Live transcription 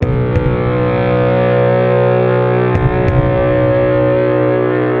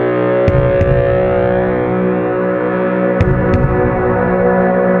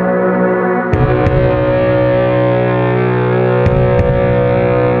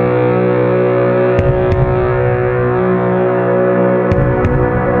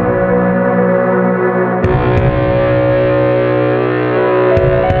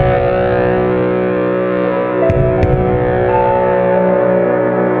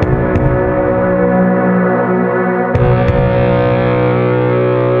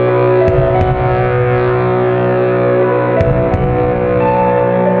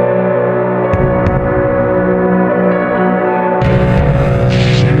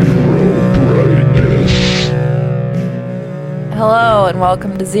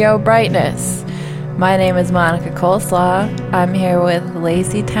welcome to Zero Brightness. My name is Monica Coleslaw. I'm here with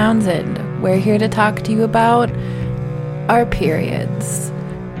Lacey Townsend. We're here to talk to you about our periods.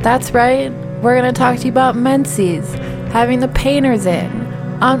 That's right, we're going to talk to you about menses, having the painters in,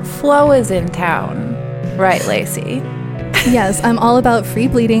 Aunt Flo is in town. Right, Lacey? Yes, I'm all about free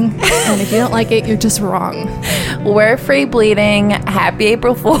bleeding, and if you don't like it, you're just wrong. We're free bleeding. Happy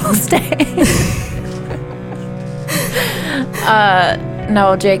April Fool's Day.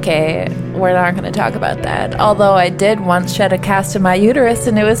 No, JK, we're not going to talk about that. Although I did once shed a cast in my uterus,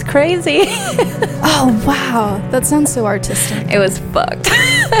 and it was crazy. Oh, wow. That sounds so artistic. It was fucked.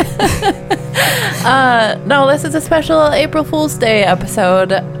 No, this is a special April Fool's Day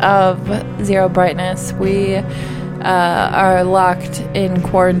episode of Zero Brightness. We are locked in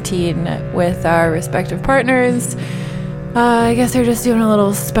quarantine with our respective partners. I guess they're just doing a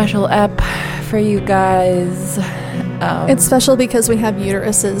little special ep for you guys. It's special because we have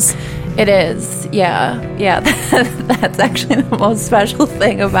uteruses. It is, yeah. That's actually the most special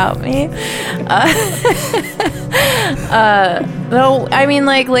thing about me. No, I mean,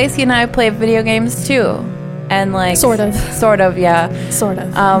 like, Lacey and I play video games too, and like Sort of, yeah. Sort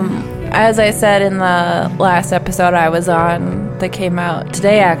of. As I said in the last episode I was on that came out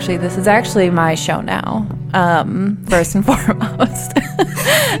today, actually, this is actually my show now, first and foremost.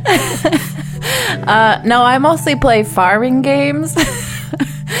 No, I mostly play farming games.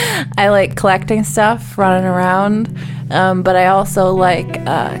 I like collecting stuff, running around, but I also like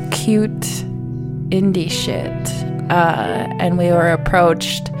cute indie shit. And we were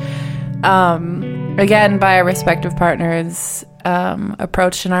approached, again, by our respective partners,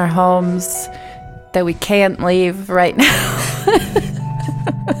 approached in our homes that we can't leave right now.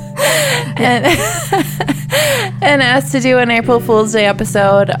 and asked to do an April Fool's Day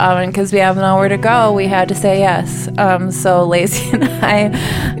episode, and because we have nowhere to go, we had to say yes. So Lacey and I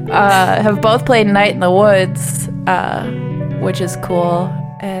have both played Night in the Woods, which is cool,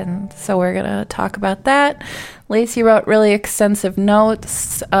 and so we're gonna talk about that. Lacey wrote really extensive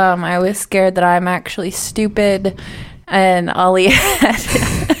notes. I was scared that I'm actually stupid, and Ollie had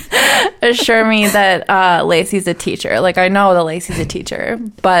to assure me that Lacey's a teacher. Like, I know that Lacey's a teacher,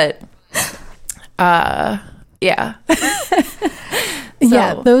 but yeah.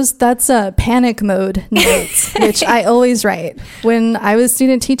 Yeah, that's panic mode notes, which I always write. When I was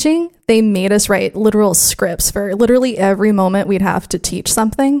student teaching, they made us write literal scripts for literally every moment we'd have to teach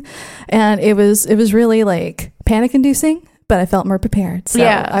something, and it was really like panic inducing, but I felt more prepared. So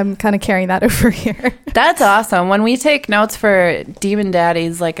yeah, I'm kind of carrying that over here. That's awesome. When we take notes for Demon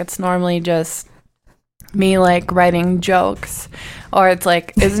Daddies, like, it's normally just me like writing jokes, or it's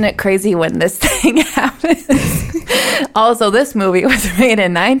like, isn't it crazy when this thing happens? Also, this movie was made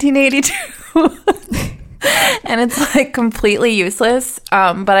in 1982. And it's like completely useless,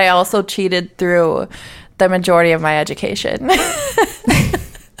 but I also cheated through the majority of my education.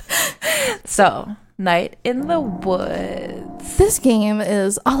 So, Night in the Woods. This game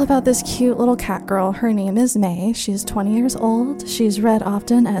is all about this cute little cat girl. Her name is May. She's 20 years old. She's read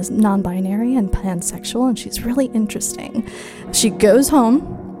often as non-binary and pansexual, and she's really interesting. She goes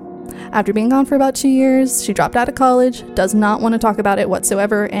home after being gone for about 2 years. She dropped out of college, does not want to talk about it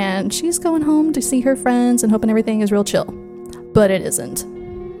whatsoever, and she's going home to see her friends and hoping everything is real chill. But it isn't.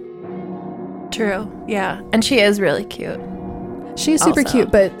 True, yeah. And she is really cute. She's super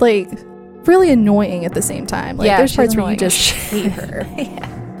cute, but like really annoying at the same time. Like, yeah, there's parts where you just hate her. Yeah.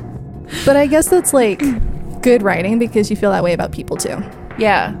 But I guess that's like good writing because you feel that way about people too.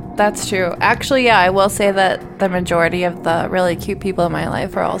 Yeah, that's true. Actually, yeah, I will say that the majority of the really cute people in my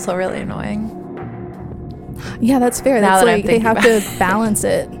life are also really annoying. Yeah, that's fair. That's like they have to balance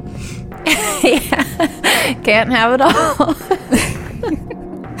it. Yeah. Can't have it all.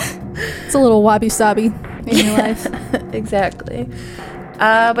 It's a little wabi-sabi in your life. Exactly.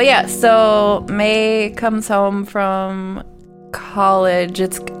 But yeah, so May comes home from college.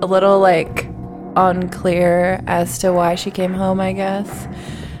 It's a little like unclear as to why she came home, I guess.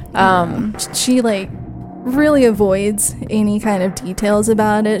 She like really avoids any kind of details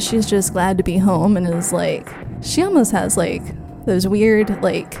about it. She's just glad to be home, and is like, she almost has like those weird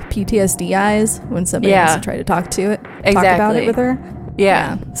like PTSD eyes when somebody has to try to talk about it with her.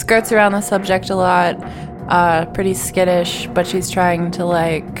 Yeah. Skirts around the subject a lot. Pretty skittish, but she's trying to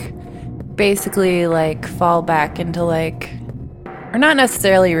like basically like fall back into like, or not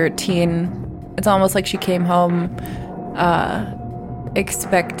necessarily routine. It's almost like she came home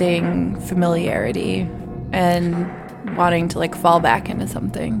expecting familiarity and wanting to like fall back into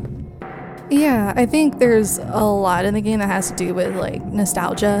something. Yeah, I think there's a lot in the game that has to do with like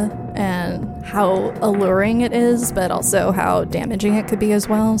nostalgia and how alluring it is, but also how damaging it could be as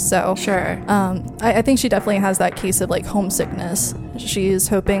well. So Sure. I think she definitely has that case of like homesickness. She's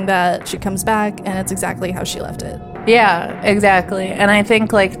hoping that she comes back and it's exactly how she left it. Yeah, exactly. And I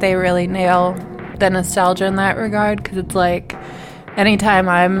think like they really nail the nostalgia in that regard, because it's like anytime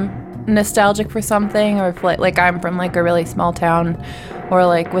I'm nostalgic for something, or if like I'm from like a really small town, or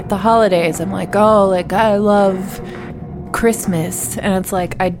like with the holidays, I'm like, oh, like I love Christmas, and it's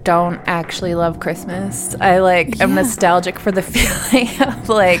like I don't actually love Christmas. I like am nostalgic for the feeling of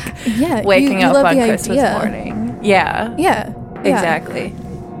like waking up on Christmas morning. Yeah, exactly.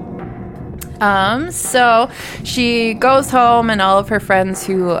 So she goes home, and all of her friends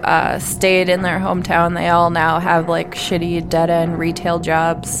who stayed in their hometown, they all now have like shitty dead-end retail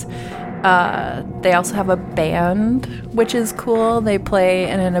jobs. They also have a band, which is cool. They play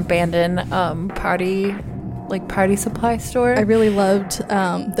in an abandoned party supply store. I really loved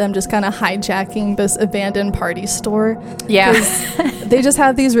them just kind of hijacking this abandoned party store. Yeah. They just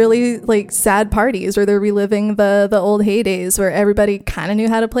have these really like sad parties where they're reliving the old heydays where everybody kind of knew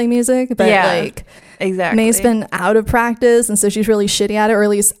how to play music, but like exactly. May's been out of practice, and so she's really shitty at it, or at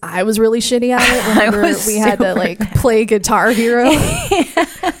least I was really shitty at it whenever we had to like play Guitar Hero.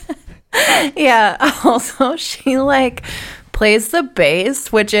 Yeah. Also, she like plays the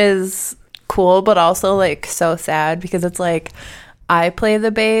bass, which is cool, but also like so sad, because it's like I play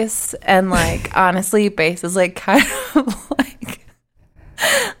the bass, and like honestly, bass is like kind of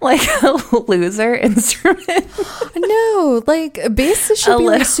like a loser instrument. No, like bass should be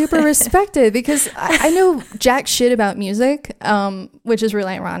like super respected, because I know jack shit about music, which is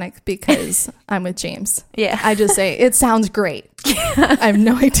really ironic because I'm with James. Yeah, I just say it sounds great. I have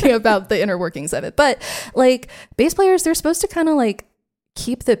no idea about the inner workings of it, but like bass players, they're supposed to kind of like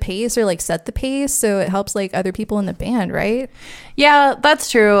keep the pace or like set the pace, so it helps like other people in the band, right? Yeah,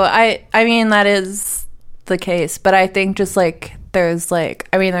 that's true. I mean that is the case, but I think just like there's like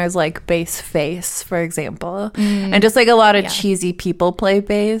bass face, for example, and just like a lot of cheesy people play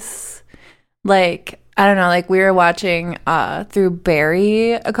bass. Like I don't know, like we were watching through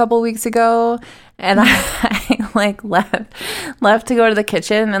Barry a couple weeks ago, and I like left to go to the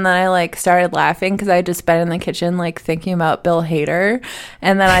kitchen, and then I like started laughing because I had just been in the kitchen like thinking about Bill Hader,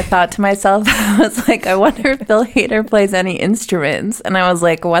 and then I thought to myself, I was like, I wonder if Bill Hader plays any instruments, and I was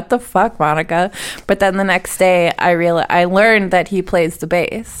like, what the fuck, Monica? But then the next day I learned that he plays the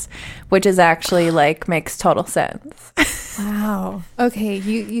bass, which is actually like makes total sense. Wow. Okay,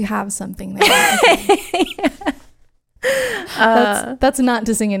 you have something there. Okay. That's not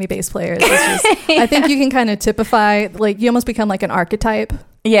dissing any bass players. It's just, I think you can kind of typify, like you almost become like an archetype.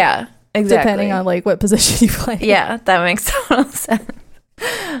 Yeah, exactly. Depending on like what position you play. Yeah, that makes total sense.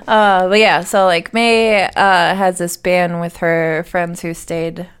 But yeah, so like May has this band with her friends who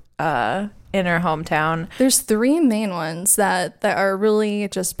stayed in her hometown. There's three main ones that are really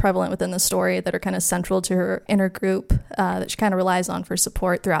just prevalent within the story, that are kind of central to her inner group, that she kind of relies on for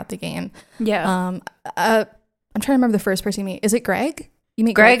support throughout the game. Yeah. I'm trying to remember the first person you meet. Is it Greg? You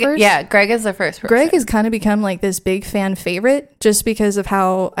meet Greg first? Yeah, Greg is the first person. Greg has kind of become like this big fan favorite just because of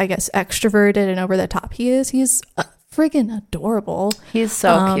how, I guess, extroverted and over the top he is. He's friggin' adorable. He's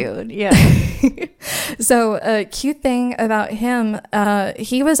so cute. Yeah. So a cute thing about him,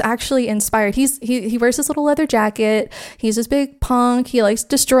 he was actually inspired. He wears this little leather jacket. He's this big punk. He likes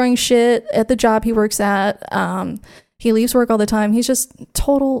destroying shit at the job he works at. He leaves work all the time. He's just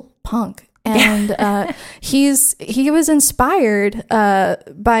total punk. And he was inspired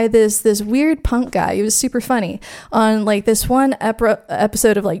by this weird punk guy. He was super funny on like this one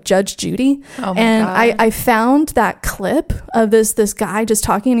episode of like Judge Judy. Oh my and God. I found that clip of this guy just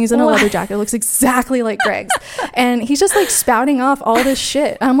talking, and he's in a leather jacket. It looks exactly like Greg's. And he's just like spouting off all this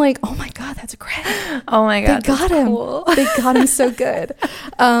shit. I'm like, oh my God, that's Greg. Oh my God, they got him. Cool. They got him so good.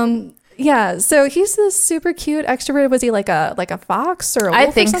 Yeah, so he's this super cute extrovert. Was he like a fox or a wolf? I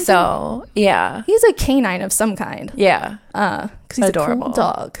think so. Yeah. He's a canine of some kind. Yeah. Because he's adorable. a cool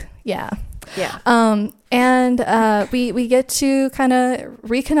dog. Yeah. Yeah. And we get to kind of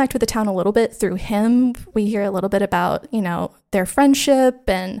reconnect with the town a little bit through him. We hear a little bit about, their friendship,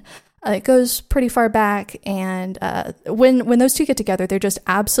 and it goes pretty far back. And when those two get together, they're just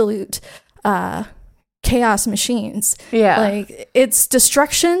absolute chaos machines. Yeah. Like it's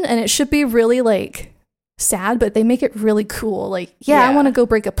destruction, and it should be really like sad, but they make it really cool. Like, I want to go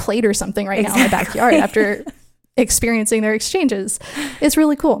break a plate or something now in my backyard after experiencing their exchanges. It's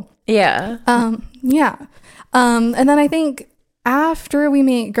really cool. Yeah. And then I think after we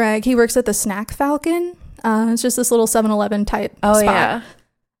meet Greg, he works at the Snack Falcon. It's just this little 7-Eleven type spot. Yeah.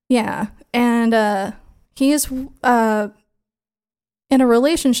 Yeah. And he's in a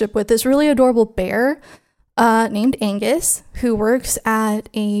relationship with this really adorable bear named Angus, who works at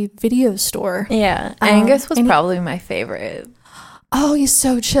a video store. Yeah, Angus was probably my favorite. Oh, he's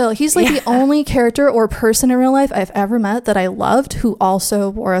so chill. He's like the only character or person in real life I've ever met that I loved who also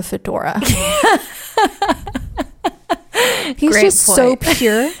wore a fedora. He's Great just point. so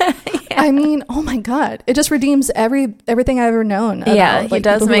pure. I mean, oh my God. It just redeems everything I've ever known about, he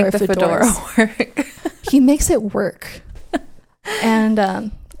does people who make wear the fedora work. He makes it work.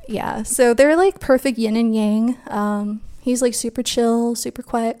 And so they're like perfect yin and yang. He's like super chill, super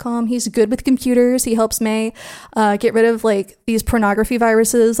quiet, calm. He's good with computers. He helps May get rid of like these pornography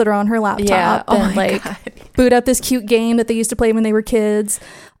viruses that are on her laptop and boot up this cute game that they used to play when they were kids.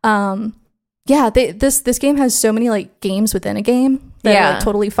 This game has so many like games within a game that are like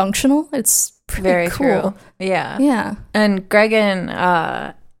totally functional. It's pretty Very cool. true. Yeah. Yeah. And Greg and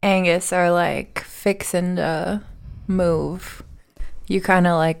Angus are like fixing to move. You kind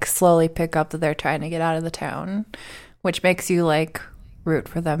of like slowly pick up that they're trying to get out of the town, which makes you like root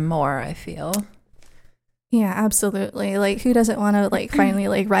for them more, I feel. Yeah, absolutely. Like, who doesn't want to like finally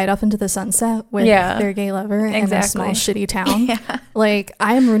like ride off into the sunset with their gay lover in a small shitty town? Yeah. Like,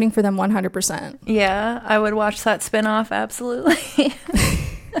 I am rooting for them 100%. Yeah, I would watch that spinoff, absolutely.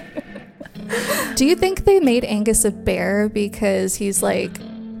 Do you think they made Angus a bear because he's like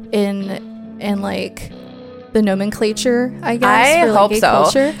in like the nomenclature, I guess? I for, like, hope gay so.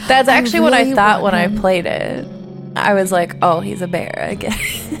 culture? That's actually what I thought when I him. played it. I was like, oh, he's a bear again.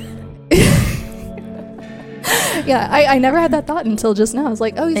 Yeah, I never had that thought until just now. I was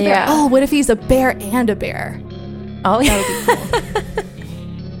like, oh, he's a bear. Oh, what if he's a bear and a bear? Oh, yeah.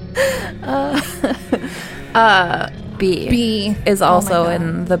 That would be cool. B is also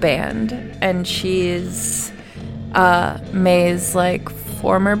in the band, and she's May's like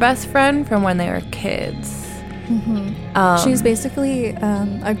former best friend from when they were kids. Mm-hmm. She's basically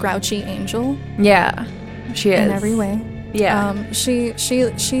a grouchy angel. Yeah, she is in every way. Yeah. She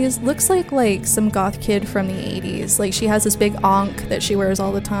looks like some goth kid from the 80s. Like, she has this big ankh that she wears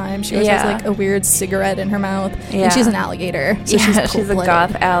all the time. She always has like a weird cigarette in her mouth. Yeah. And she's an alligator. So she's a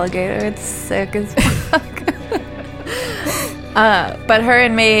goth alligator. It's sick as fuck. But her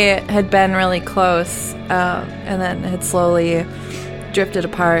and May had been really close, and then had slowly drifted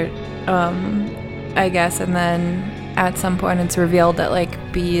apart, I guess. And then at some point it's revealed that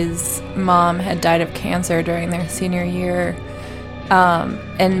like B's mom had died of cancer during their senior year,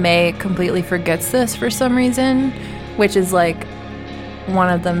 and May completely forgets this for some reason, which is like one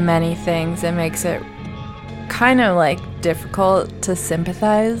of the many things that makes it kind of like difficult to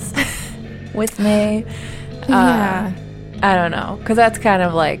sympathize with May. I don't know, because that's kind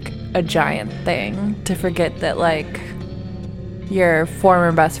of like a giant thing to forget that like your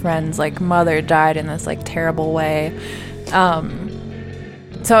former best friend's like mother died in this like terrible way.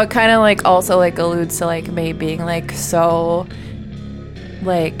 So it kind of like also like alludes to like May being like so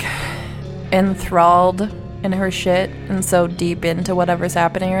like enthralled in her shit and so deep into whatever's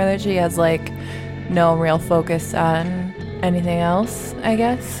happening to her that she has like no real focus on anything else, I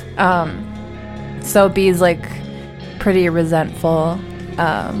guess. So B's like pretty resentful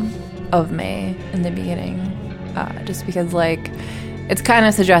of May in the beginning, just because like it's kind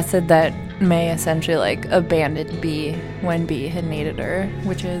of suggested that May essentially like abandoned B when B had needed her,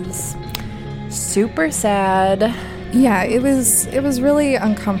 which is super sad. Yeah, it was really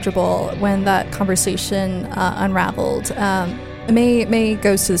uncomfortable when that conversation unraveled. May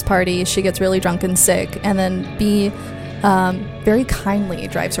goes to this party, she gets really drunk and sick, and then B very kindly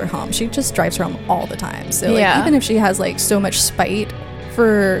drives her home. She just drives her home all the time. So like, even if she has like so much spite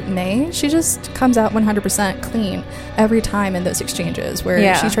for May, she just comes out 100% clean every time in those exchanges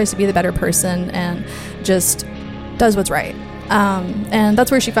where she tries to be the better person and just does what's right. And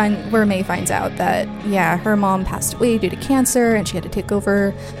that's where May finds out that her mom passed away due to cancer, and she had to take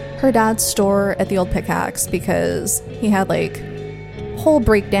over her dad's store at the Old Pickaxe because he had like whole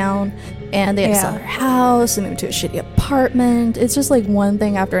breakdown, and they had to sell their house and move to a shitty apartment. It's just like one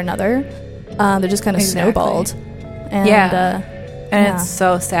thing after another that just kind of snowballed. And it's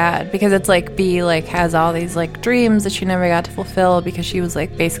so sad because it's like B like has all these like dreams that she never got to fulfill because she was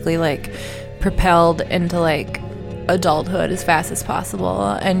like basically like propelled into like adulthood as fast as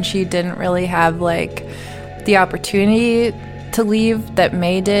possible, and she didn't really have like the opportunity to leave that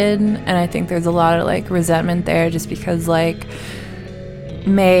May did. And I think there's a lot of like resentment there just because like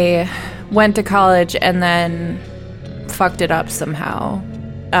May went to college and then fucked it up somehow.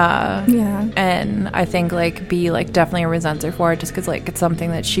 And I think like B like definitely resents her for it just because like it's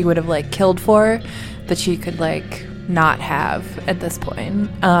something that she would have like killed for, but she could like not have at this point.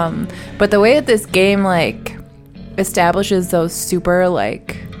 But the way that this game like establishes those super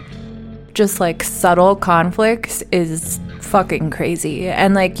like just like subtle conflicts is fucking crazy.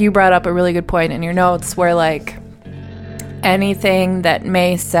 And like you brought up a really good point in your notes where like anything that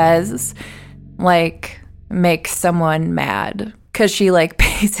May says like makes someone mad, because she like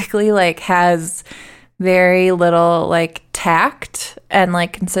basically like has very little like tact and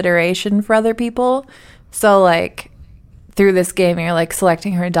like consideration for other people. So like through this game you're like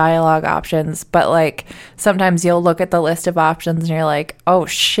selecting her dialogue options, but like sometimes you'll look at the list of options and you're like, oh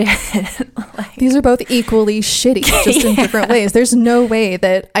shit. Like, these are both equally shitty, just in different ways. There's no way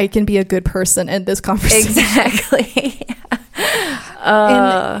that I can be a good person in this conversation. Exactly.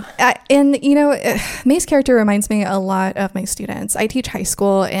 And you know, May's character reminds me a lot of my students. I teach high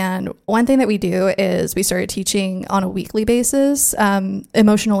school, and one thing that we do is we started teaching on a weekly basis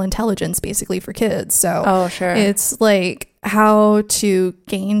emotional intelligence, basically for kids. So it's like how to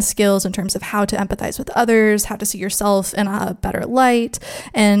gain skills in terms of how to empathize with others, how to see yourself in a better light,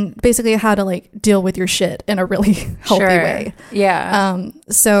 and basically how to like deal with your shit in a really healthy way. Yeah.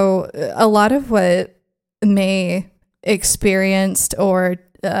 So a lot of what May experienced, or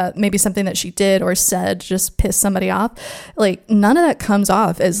maybe something that she did or said just pissed somebody off, like none of that comes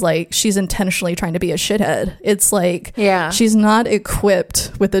off as like she's intentionally trying to be a shithead. It's like she's not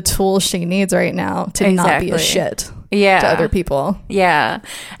equipped with the tools she needs right now to not be a shit to other people. And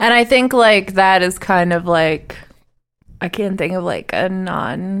I think like that is kind of like, I can't think of like a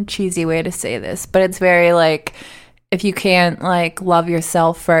non-cheesy way to say this, but it's very like, if you can't like love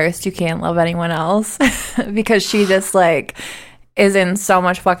yourself first, you can't love anyone else. Because she just like is in so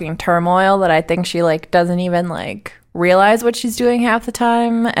much fucking turmoil that I think she like doesn't even like realize what she's doing half the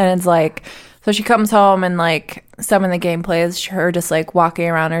time. And it's like, so she comes home and like some of the gameplay is her just like walking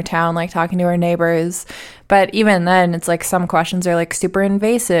around her town, like talking to her neighbors. But even then it's like some questions are like super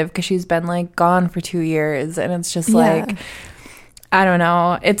invasive because she's been like gone for 2 years. And it's just like, I don't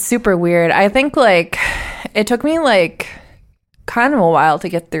know. It's super weird. I think like it took me like kind of a while to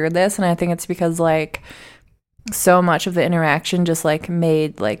get through this, and I think it's because like so much of the interaction just like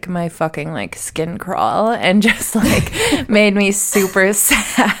made like my fucking like skin crawl and just like made me super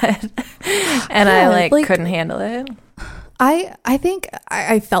sad. And I like couldn't handle it. I think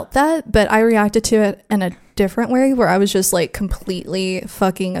I felt that, but I reacted to it in a different way where I was just like completely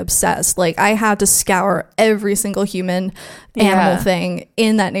fucking obsessed. Like I had to scour every single human animal thing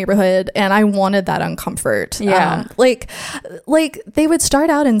in that neighborhood, and I wanted that uncomfort. Like they would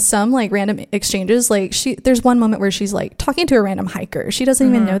start out in some like random exchanges. Like there's one moment where she's like talking to a random hiker. She doesn't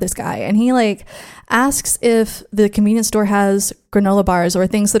even know this guy, and he like asks if the convenience store has granola bars or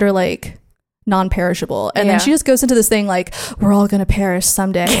things that are like non-perishable, and then she just goes into this thing like, we're all gonna perish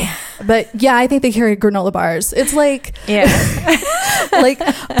someday. But I think they carry granola bars. It's like like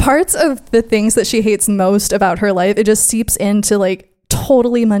parts of the things that she hates most about her life, it just seeps into like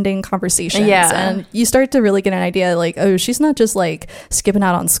totally mundane conversations. And you start to really get an idea like, oh, she's not just like skipping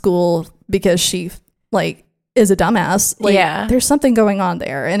out on school because she like is a dumbass. Like there's something going on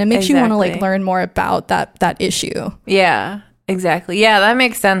there, and it makes you want to like learn more about that issue. Exactly. That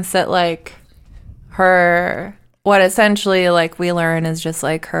makes sense. That like her, what essentially like we learn is just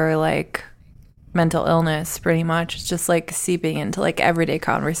like her like mental illness pretty much. It's just like seeping into like everyday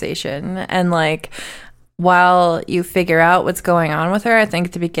conversation. And like while you figure out what's going on with her, I think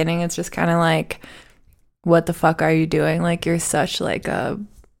at the beginning it's just kind of like, what the fuck are you doing? Like you're such like a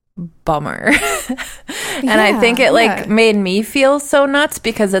bummer. And I think it like made me feel so nuts,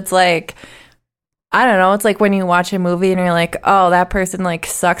 because it's like, I don't know, it's like when you watch a movie and you're like, oh, that person like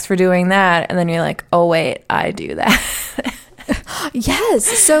sucks for doing that, and then you're like, oh wait, I do that. Yes.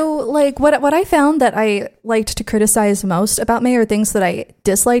 So like what I found that I liked to criticize most about May, or things that I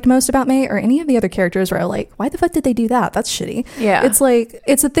disliked most about May, or any of the other characters where I like, why the fuck did they do that? That's shitty. It's like,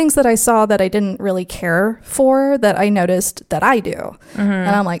 it's the things that I saw that I didn't really care for that I noticed that I do. And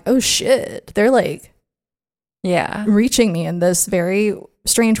I'm like, oh shit, they're like reaching me in this very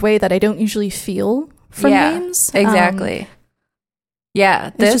strange way that I don't usually feel from games. Exactly.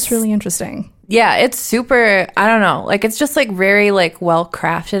 It's just really interesting. It's super, I don't know, like it's just like very like well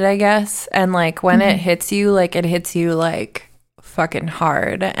crafted, I guess. And like when it hits you like fucking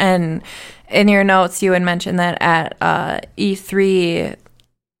hard. And in your notes you had mentioned that at E3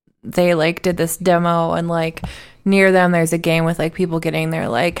 they like did this demo, and like near them there's a game with like people getting their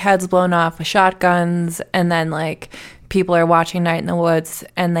like heads blown off with shotguns, and then like people are watching Night in the Woods,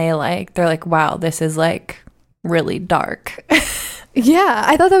 and they're like, wow, this is like really dark.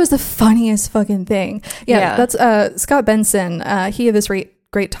 I thought that was the funniest fucking thing. That's Scott Benson. He had this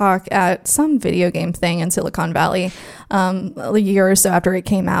great talk at some video game thing in Silicon Valley a year or so after it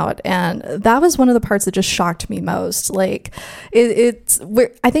came out, and that was one of the parts that just shocked me most. Like,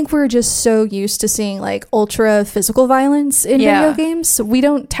 I think we're just so used to seeing like ultra physical violence in video games. So we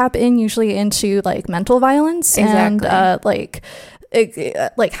don't tap in usually into like mental violence and like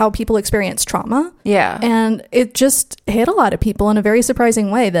how people experience trauma. Yeah, and it just hit a lot of people in a very surprising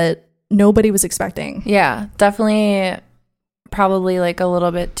way that nobody was expecting. Yeah, definitely. Probably like a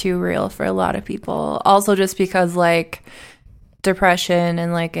little bit too real for a lot of people. Also just because like depression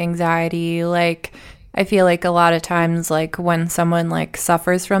and like anxiety, like I feel like a lot of times like when someone like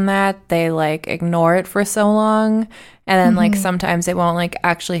suffers from that, they like ignore it for so long, and then like sometimes it won't like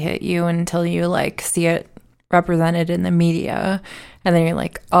actually hit you until you like see it represented in the media, and then you're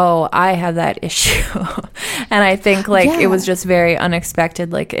like, oh, I have that issue. And I think like it was just very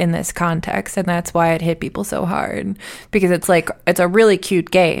unexpected like in this context, and that's why it hit people so hard, because it's like it's a really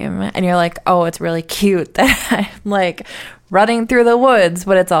cute game and you're like, oh, it's really cute that I'm like running through the woods,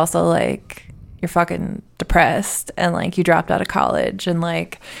 but it's also like you're fucking depressed and like you dropped out of college, and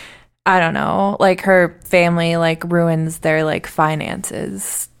like I don't know, like her family like ruins their like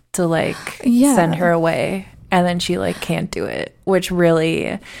finances to like send her away, and then she like can't do it, which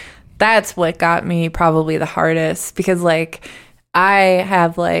really, that's what got me probably the hardest, because like I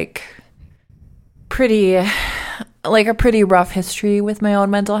have like a pretty rough history with my own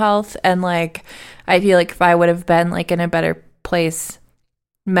mental health, and like I feel like if I would have been like in a better place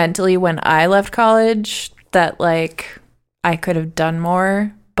mentally when I left college, that like I could have done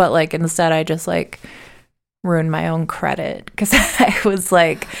more, but like instead I just like ruined my own credit because I was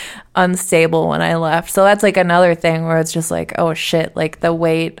like unstable when I left. So that's like another thing where it's just like, oh shit, like the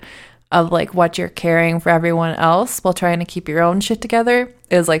weight of like what you're carrying for everyone else while trying to keep your own shit together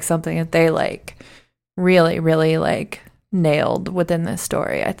is like something that they like really, really like nailed within this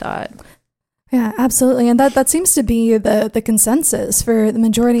story, I thought. Yeah, absolutely. And that seems to be the consensus for the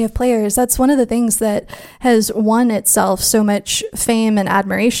majority of players. That's one of the things that has won itself so much fame and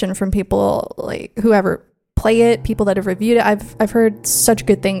admiration from people like whoever play it, people that have reviewed it. I've heard such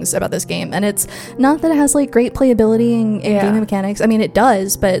good things about this game, and it's not that it has like great playability and gaming mechanics. I mean, it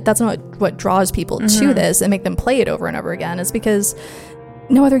does, but that's not what draws people to this and make them play it over and over again. It's because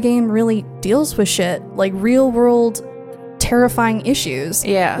no other game really deals with shit like real world terrifying issues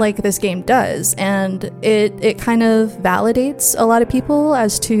like this game does, and it kind of validates a lot of people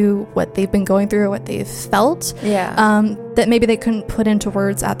as to what they've been going through or what they've felt that maybe they couldn't put into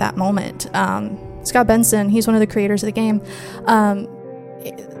words at that moment. Scott Benson, he's one of the creators of the game.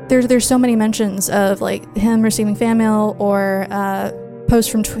 There's so many mentions of like him receiving fan mail or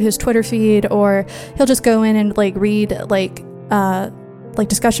posts from his Twitter feed, or he'll just go in and like read like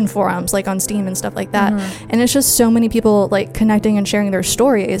discussion forums like on Steam and stuff like that, and it's just so many people like connecting and sharing their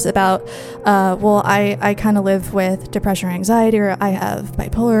stories about well, I kind of live with depression or anxiety, or I have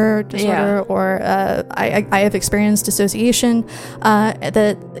bipolar disorder, or I have experienced dissociation,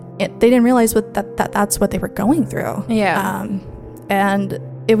 that they didn't realize that's what they were going through, and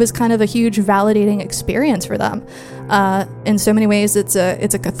it was kind of a huge validating experience for them. In so many ways, it's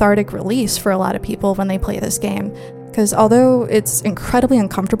a cathartic release for a lot of people when they play this game. Because although it's incredibly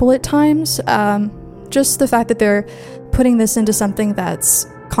uncomfortable at times, just the fact that they're putting this into something that's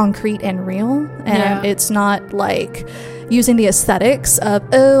concrete and real, and it's not like using the aesthetics of,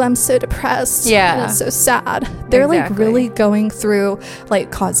 oh, I'm so depressed, and it's so sad. They're like really going through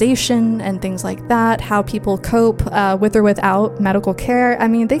like causation and things like that, how people cope with or without medical care. I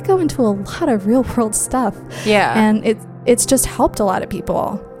mean, they go into a lot of real world stuff. And it's just helped a lot of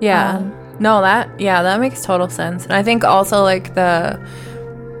people. No, that makes total sense. And I think also like the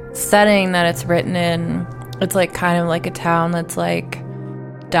setting that it's written in, it's like kind of like a town that's like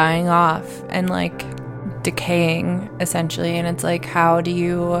dying off and like decaying essentially, and it's like, how do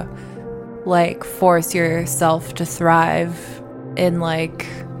you like force yourself to thrive in like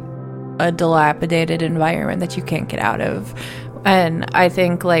a dilapidated environment that you can't get out of? And I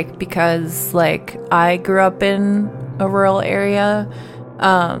think like because like I grew up in a rural area,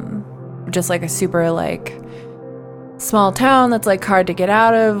 just like a super like small town that's like hard to get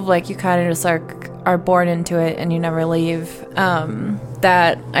out of, like you kind of just are born into it and you never leave.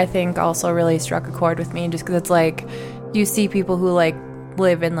 That I think also really struck a chord with me, just because it's like you see people who like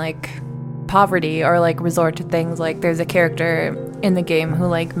live in like poverty or like resort to things like, there's a character in the game who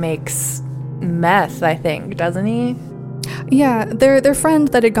like makes meth, I think, doesn't he? Yeah, their friend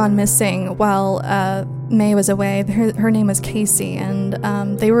that had gone missing while May was away, her name was Casey, and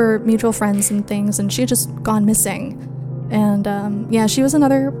they were mutual friends and things, and she had just gone missing. And yeah, she was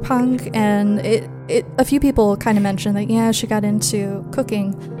another punk, and a few people kind of mentioned that, yeah, she got into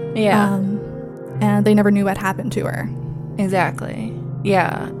cooking. Yeah. And they never knew what happened to her. Exactly.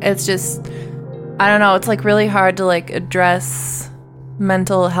 Yeah. It's just, I don't know, it's like really hard to like address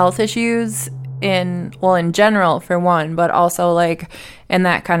mental health issues in general for one, but also like in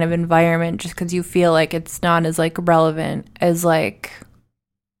that kind of environment, just because you feel like it's not as like relevant as like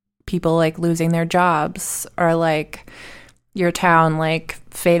people like losing their jobs or like your town like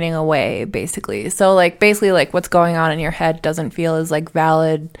fading away, basically. So like basically like what's going on in your head doesn't feel as like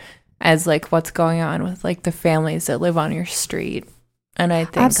valid as like what's going on with like the families that live on your street. And I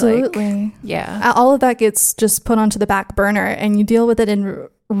think absolutely, like, yeah, all of that gets just put onto the back burner, and you deal with it in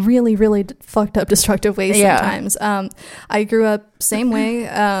really, really fucked up, destructive ways sometimes. I grew up same way.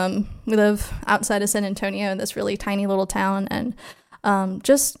 We live outside of San Antonio in this really tiny little town, and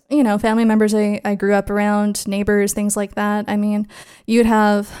just, you know, family members I grew up around, neighbors, things like that. I mean, you'd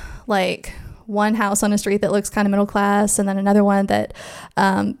have like one house on a street that looks kind of middle class, and then another one that,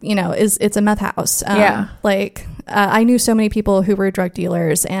 you know, it's a meth house. Like I knew so many people who were drug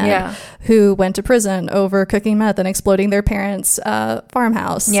dealers and who went to prison over cooking meth and exploding their parents'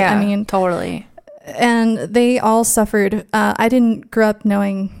 farmhouse. Yeah, I mean, totally. And they all suffered. I didn't grow up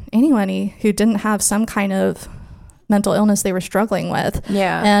knowing anyone who didn't have some kind of mental illness they were struggling with.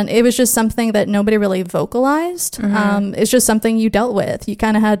 Yeah. And it was just something that nobody really vocalized. It's just something you dealt with. You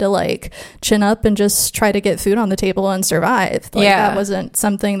kind of had to like chin up and just try to get food on the table and survive. Like that wasn't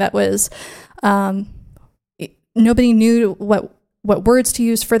something that was, nobody knew what words to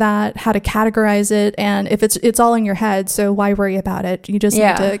use for that, how to categorize it. And if it's all in your head, so why worry about it? You just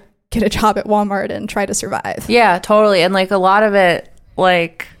need to get a job at Walmart and try to survive. Yeah, totally. And like a lot of it,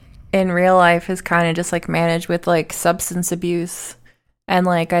 like in real life is kind of just like managed with like substance abuse, and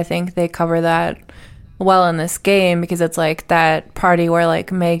like I think they cover that well in this game, because it's like that party where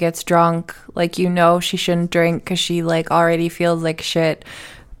like May gets drunk, like, you know, she shouldn't drink because she like already feels like shit,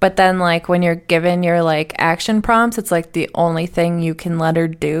 but then like when you're given your like action prompts, it's like the only thing you can let her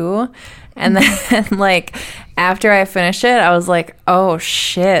do. And then like after I finished it, I was like, oh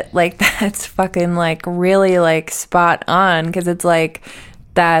shit, like that's fucking like really like spot on, because it's like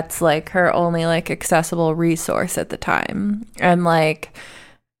that's like her only like accessible resource at the time. And like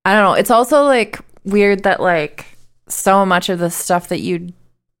I don't know, it's also like weird that like so much of the stuff that you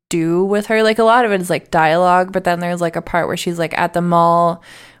do with her, like a lot of it is like dialogue, but then there's like a part where she's like at the mall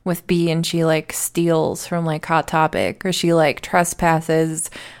with B and she like steals from like Hot Topic, or she like trespasses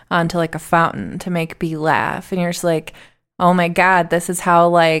onto like a fountain to make B laugh, and you're just like, oh my god, this is how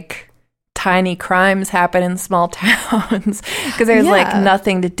like tiny crimes happen in small towns, because there's like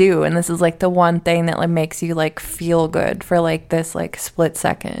nothing to do, and this is like the one thing that like makes you like feel good for like this like split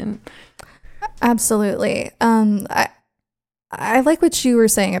second. Absolutely. I like what you were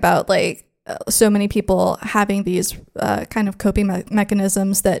saying about like so many people having these kind of coping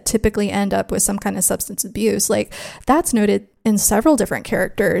mechanisms that typically end up with some kind of substance abuse. Like that's noted in several different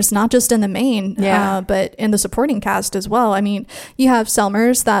characters, not just in the main, but in the supporting cast as well. I mean, you have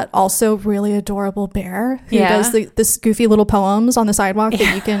Selmers, that also really adorable bear who does this goofy little poems on the sidewalk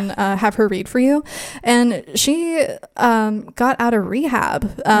that you can have her read for you. And she got out of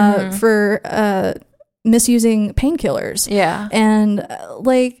rehab for misusing painkillers. Yeah. And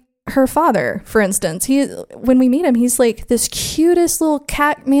like her father, for instance, when we meet him, he's like this cutest little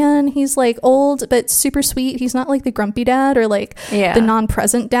cat man. He's like old but super sweet. He's not like the grumpy dad or like the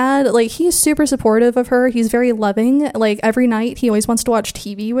non-present dad. Like he's super supportive of her. He's very loving. Like every night he always wants to watch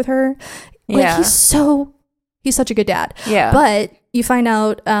TV with her. Like he's such a good dad. Yeah. But you find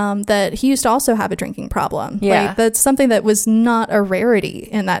out that he used to also have a drinking problem. Yeah. Like that's something that was not a rarity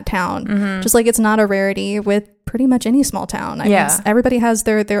in that town. Just like it's not a rarity with pretty much any small town. I mean, everybody has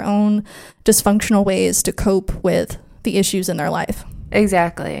their own dysfunctional ways to cope with the issues in their life.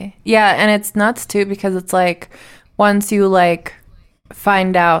 Exactly. Yeah, and it's nuts too, because it's like once you like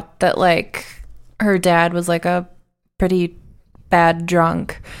find out that like her dad was like a pretty bad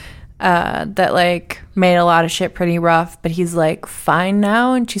drunk, that like made a lot of shit pretty rough, but he's like fine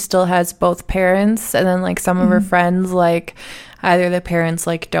now, and she still has both parents, and then like some of her friends, like either the parents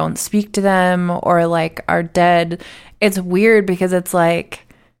like don't speak to them or like are dead. It's weird because it's like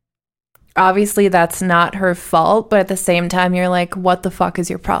obviously that's not her fault, but at the same time you're like, what the fuck is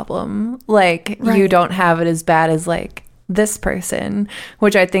your problem? Like you don't have it as bad as like this person,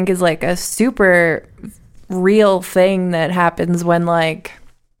 which I think is like a super real thing that happens when like,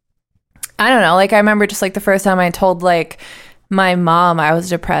 I don't know, like I remember just like the first time I told like my mom I was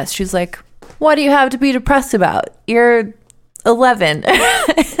depressed, she's like, what do you have to be depressed about? You're 11.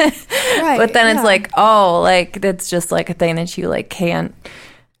 But then it's yeah. like, oh, like that's just like a thing that you like can't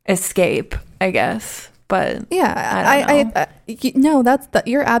escape, I guess. But yeah, no,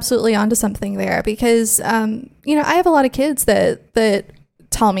 you're absolutely onto something there, because you know, I have a lot of kids that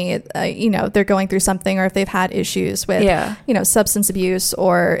tell me you know, they're going through something, or if they've had issues with you know, substance abuse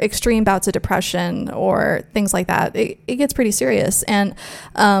or extreme bouts of depression or things like that. It gets pretty serious, and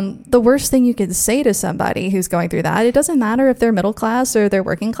the worst thing you could say to somebody who's going through that, it doesn't matter if they're middle class or they're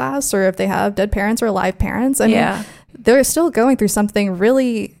working class or if they have dead parents or alive parents. I mean, they're still going through something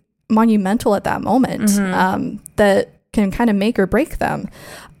really monumental at that moment, that can kind of make or break them,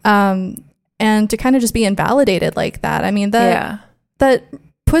 and to kind of just be invalidated like that, I mean, that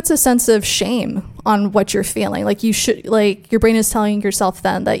puts a sense of shame on what you're feeling. Like, you should, like, your brain is telling yourself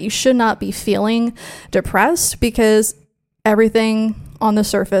then that you should not be feeling depressed because everything on the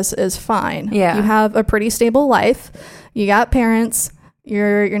surface is fine. You have a pretty stable life, you got parents,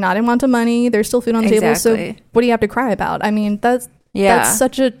 you're not in want of money, there's still food on the table, so what do you have to cry about? I mean, that's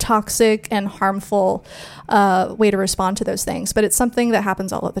such a toxic and harmful way to respond to those things, but it's something that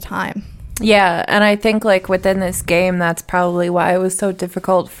happens all of the time. Yeah, and I think like within this game, that's probably why it was so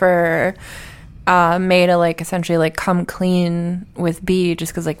difficult for May to like essentially like come clean with B,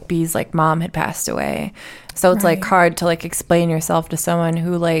 just because like B's like mom had passed away. So it's like hard to like explain yourself to someone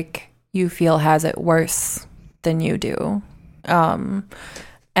who like you feel has it worse than you do. And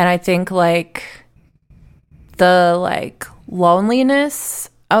I think like the like loneliness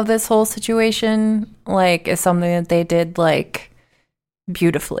of this whole situation like is something that they did like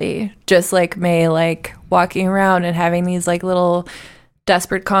beautifully, just like May like walking around and having these like little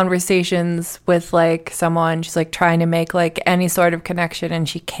desperate conversations with like someone she's like trying to make like any sort of connection and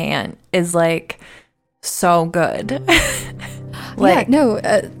she can't, is like so good. Like,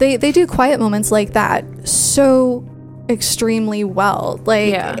 they do quiet moments like that so extremely well.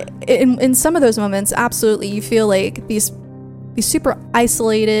 Like in some of those moments, absolutely, you feel like these super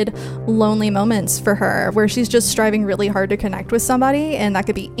isolated, lonely moments for her where she's just striving really hard to connect with somebody, and that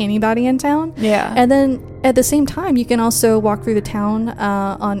could be anybody in town. And then at the same time, you can also walk through the town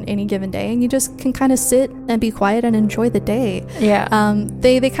on any given day, and you just can kind of sit and be quiet and enjoy the day.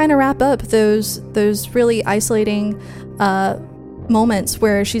 They kind of wrap up those really isolating moments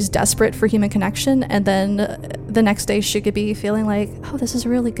where she's desperate for human connection, and then the next day she could be feeling like, oh, this is a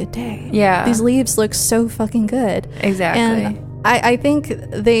really good day. These leaves look so fucking good. And I think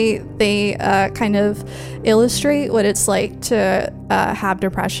they kind of illustrate what it's like to have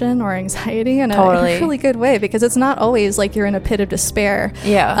depression or anxiety in a really good way, because it's not always like you're in a pit of despair.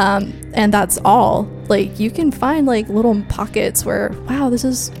 And that's all. Like, you can find like little pockets where, wow, this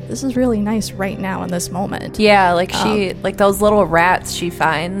is really nice right now in this moment. Like she like those little rats she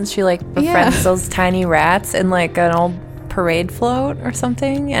finds. She like befriends those tiny rats in like an old parade float or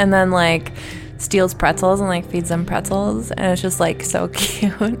something, and then like steals pretzels and like feeds them pretzels, and it's just like so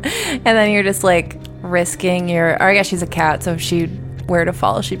cute. And then you're just like risking or I guess she's a cat, so if she were to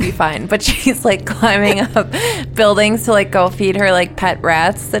fall she'd be fine, but she's like climbing up buildings to like go feed her like pet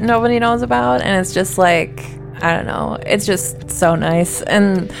rats that nobody knows about, and it's just like, I don't know, it's just so nice.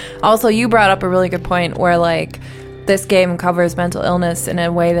 And also you brought up a really good point where like this game covers mental illness in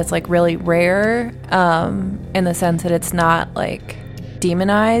a way that's like really rare, in the sense that it's not like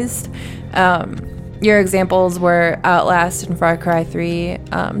demonized. Your examples were Outlast and Far Cry 3,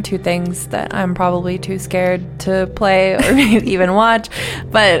 two things that I'm probably too scared to play or maybe even watch,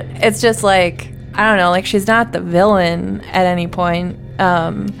 but it's just like, I don't know, like she's not the villain at any point.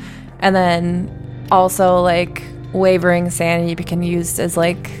 And then also like wavering sanity became used as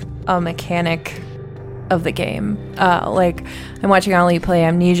like a mechanic of the game. Like I'm watching Ollie play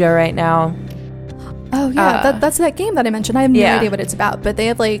Amnesia right now. Oh, yeah, that's that game that I mentioned. I have no idea what it's about, but they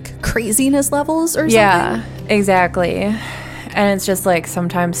have, like, craziness levels or something. Yeah, exactly. And it's just, like,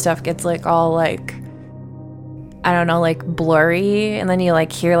 sometimes stuff gets, like, all, like, I don't know, like, blurry, and then you, like,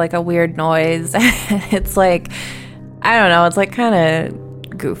 hear, like, a weird noise. It's, like, I don't know, it's, like, kind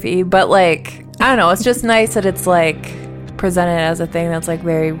of goofy, but, like, I don't know, it's just nice that it's, like, presented as a thing that's, like,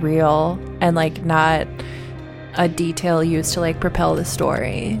 very real and, like, not a detail used to like propel the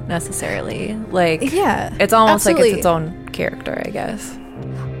story necessarily. Like, it's almost like it's its own character, I guess.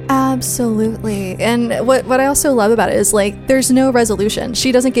 Absolutely. And what I also love about it is like there's no resolution.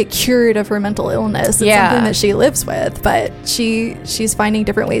 She doesn't get cured of her mental illness. It's something that she lives with, but she's finding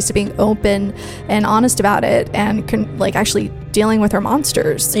different ways to being open and honest about it, and like actually dealing with her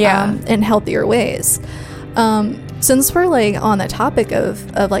monsters in healthier ways. since we're like on the topic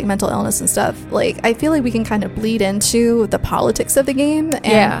of like mental illness and stuff, like I feel like we can kind of bleed into the politics of the game.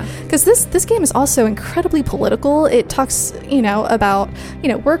 And because this game is also incredibly political. It talks, about,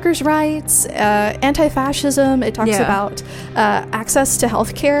 workers' rights, anti-fascism. It talks about access to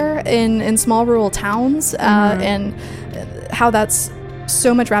healthcare in small rural towns, and how that's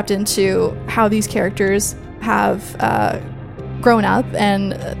so much wrapped into how these characters have grown up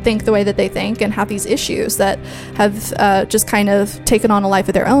and think the way that they think and have these issues that have just kind of taken on a life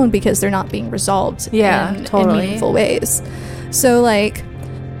of their own because they're not being resolved in meaningful ways. So like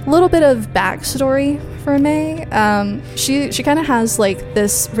a little bit of backstory for May. She kind of has like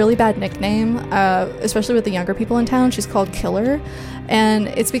this really bad nickname, especially with the younger people in town. She's called Killer, and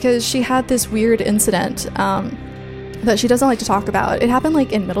it's because she had this weird incident that she doesn't like to talk about. It happened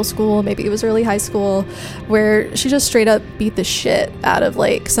like in middle school, maybe it was early high school, where she just straight up beat the shit out of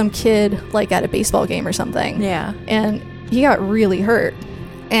like some kid like at a baseball game or something. Yeah. And he got really hurt.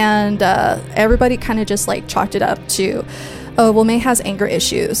 And everybody kind of just like chalked it up to, oh, well, May has anger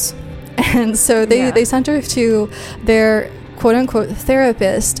issues. And so they sent her to their quote unquote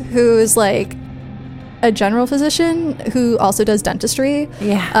therapist, who is like a general physician who also does dentistry.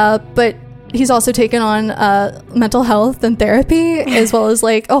 Yeah. But he's also taken on mental health and therapy, as well as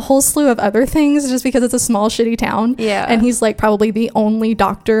like a whole slew of other things, just because it's a small shitty town. Yeah. And he's like probably the only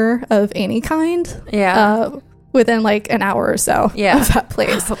doctor of any kind. Yeah. Within like an hour or so of that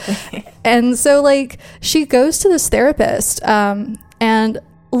place. Probably. And so like she goes to this therapist, and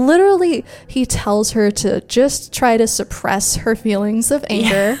literally he tells her to just try to suppress her feelings of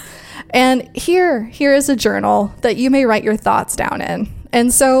anger. And here is a journal that you may write your thoughts down in.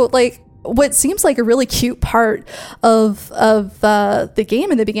 And so like what seems like a really cute part of the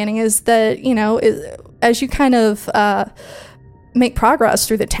game in the beginning is that, as you kind of make progress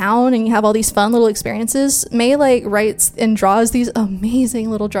through the town and you have all these fun little experiences, May like writes and draws these amazing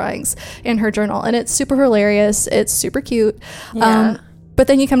little drawings in her journal, and it's super hilarious. It's super cute. But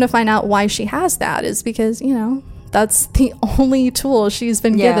then you come to find out why she has that is because, that's the only tool she's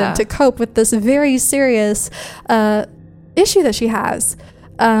been given to cope with this very serious issue that she has.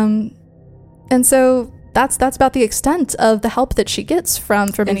 And so that's about the extent of the help that she gets from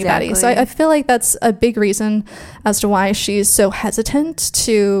anybody. So I feel like that's a big reason as to why she's so hesitant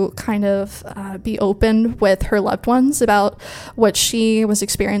to kind of be open with her loved ones about what she was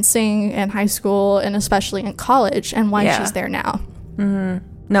experiencing in high school and especially in college and why she's there now. Mm-hmm.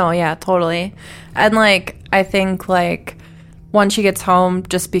 No, yeah, totally. And like, I think like once she gets home,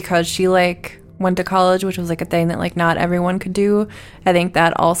 just because she like went to college, which was like a thing that like not everyone could do, I think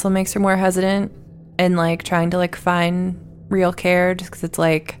that also makes her more hesitant in like trying to like find real care, just because it's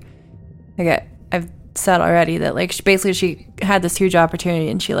like I've said already that like she had this huge opportunity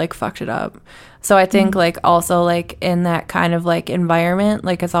and she like fucked it up. So I think like also like in that kind of like environment,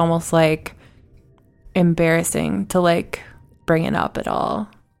 like it's almost like embarrassing to like bring it up at all.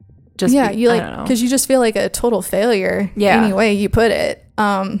 Just you like, because you just feel like a total failure any way you put it.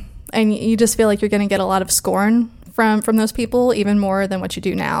 And you just feel like you're going to get a lot of scorn from those people, even more than what you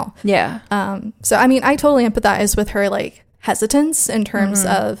do now. Yeah. So, I mean, I totally empathize with her, like, hesitance in terms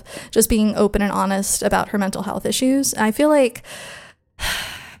of just being open and honest about her mental health issues. And I feel like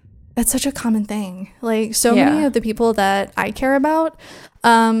that's such a common thing. Like, so many of the people that I care about,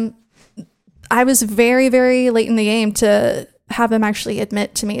 I was very, very late in the game to have them actually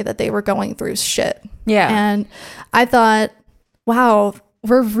admit to me that they were going through shit. Yeah. And I thought, wow,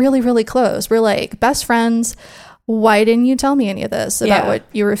 we're really, really close. We're like best friends. Why didn't you tell me any of this about what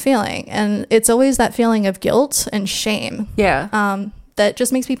you were feeling? And it's always that feeling of guilt and shame. Yeah. That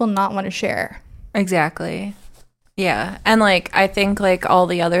just makes people not want to share. Exactly. Yeah. And like, I think like all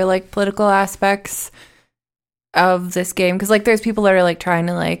the other like political aspects of this game, because like there's people that are like trying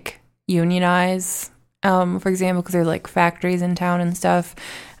to like unionize, for example, because there's like factories in town and stuff.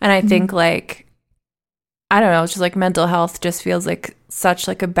 And I think like, I don't know, it's just like mental health just feels like such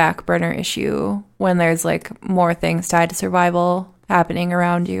like a back burner issue when there's like more things tied to survival happening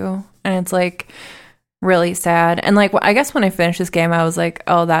around you. And it's like really sad. And like, I guess when I finished this game, I was like,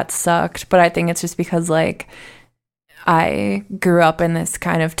 oh, that sucked. But I think it's just because like I grew up in this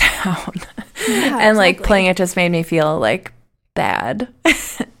kind of town and like playing it just made me feel like bad.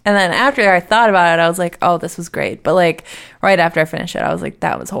 And then after I thought about it, I was like, oh, this was great. But like right after I finished it, I was like,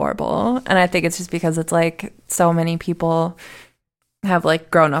 that was horrible. And I think it's just because it's like so many people have like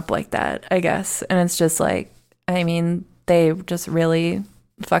grown up like that, I guess. And it's just like, I mean, they just really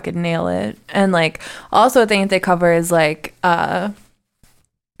fucking nail it. And like also a thing that they cover is like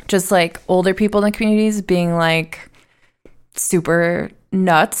just like older people in the communities being like super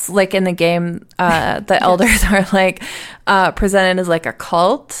nuts. Like in the game, the elders are like presented as like a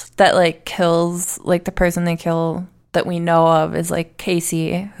cult that like kills, like the person they kill that we know of is like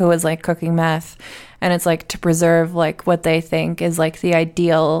Casey, who was like cooking meth, and it's like to preserve like what they think is like the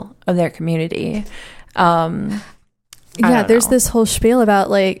ideal of their community. Yeah, there's this whole spiel about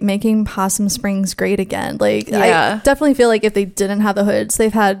like making Possum Springs great again. Like, yeah. I definitely feel like if they didn't have the hoods,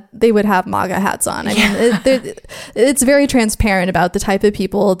 they would have MAGA hats on. I mean, it's very transparent about the type of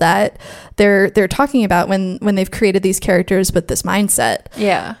people that they're talking about when they've created these characters with this mindset.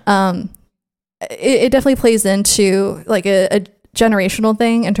 Yeah. It definitely plays into like a generational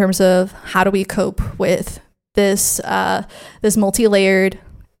thing in terms of how do we cope with this multi-layered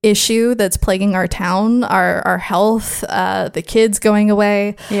issue that's plaguing our town, our health, the kids going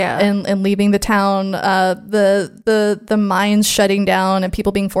away, and leaving the town, the mines shutting down, and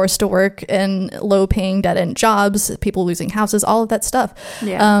people being forced to work in low-paying dead-end jobs, people losing houses, all of that stuff.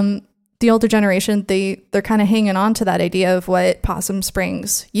 The older generation, they're kind of hanging on to that idea of what Possum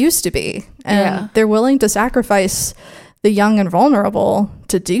Springs used to be, and they're willing to sacrifice the young and vulnerable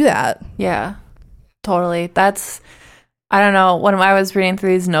to do that. Yeah, totally. That's, I don't know, when I was reading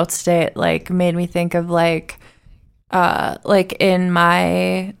through these notes today, it like made me think of like in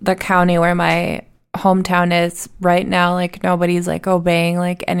the county where my hometown is right now, like nobody's like obeying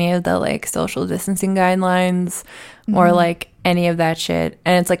like any of the like social distancing guidelines or like any of that shit,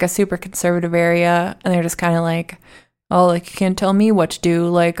 and it's like a super conservative area, and they're just kind of like, oh, like you can't tell me what to do,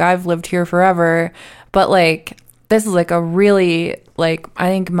 like I've lived here forever. But like this is like a really, like, I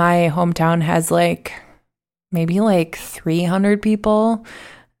think my hometown has like maybe like 300 people,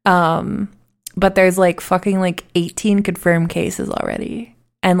 but there's like fucking like 18 confirmed cases already,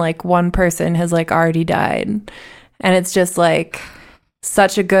 and like one person has like already died, and it's just like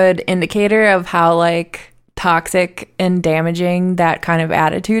such a good indicator of how like toxic and damaging that kind of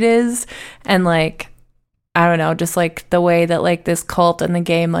attitude is. And like, I don't know, just like the way that like this cult in the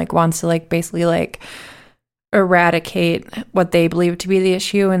game like wants to like basically like eradicate what they believe to be the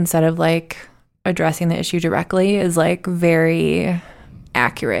issue instead of like addressing the issue directly is like very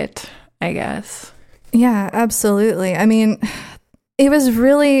accurate, I guess. Yeah, absolutely. I mean, it was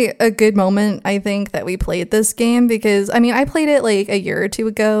really a good moment, I think, that we played this game, because I mean, I played it like a year or two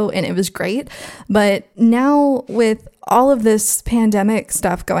ago and it was great, but now with all of this pandemic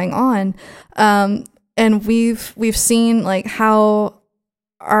stuff going on, and we've seen like how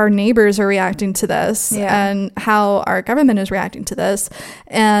our neighbors are reacting to this and how our government is reacting to this,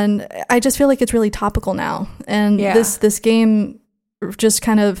 and I just feel like it's really topical now, and this game just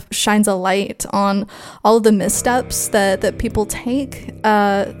kind of shines a light on all of the missteps that people take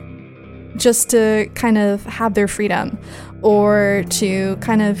just to kind of have their freedom or to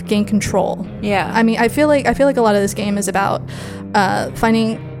kind of gain control. I mean, I feel like a lot of this game is about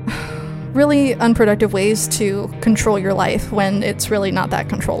finding really unproductive ways to control your life when it's really not that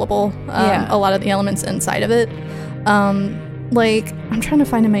controllable. A lot of the elements inside of it. Like, I'm trying to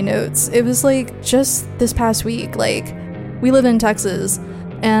find in my notes. It was like just this past week, like, we live in Texas,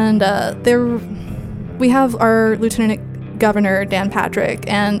 and we have our Lieutenant Governor Dan Patrick,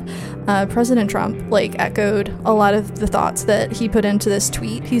 and President Trump like echoed a lot of the thoughts that he put into this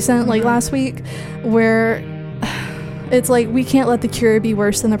tweet he sent like last week, where it's like, we can't let the cure be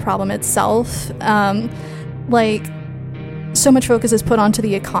worse than the problem itself. Like, so much focus is put onto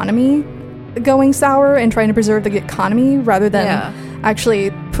the economy going sour and trying to preserve the economy rather than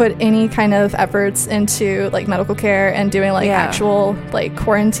actually put any kind of efforts into like medical care and doing like actual like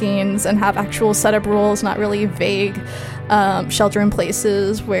quarantines and have actual setup rules, not really vague shelter in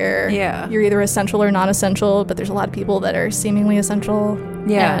places where you're either essential or non-essential, but there's a lot of people that are seemingly essential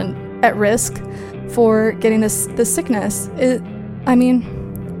and at risk for getting this sickness.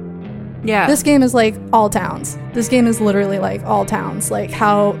 This game is like all towns. This game is literally like all towns, like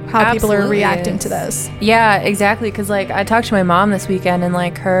how people are reacting to this. Yeah, exactly. Because like I talked to my mom this weekend, and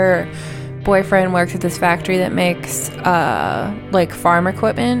like her boyfriend works at this factory that makes like farm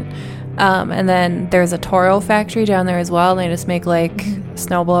equipment, and then there's a Toro factory down there as well. They just make like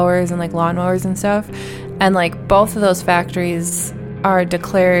snow blowers and like lawnmowers and stuff, and like both of those factories are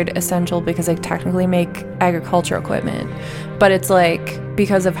declared essential because they technically make agriculture equipment. But it's like,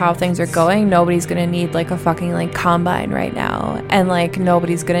 because of how things are going, nobody's gonna need like a fucking like combine right now, and like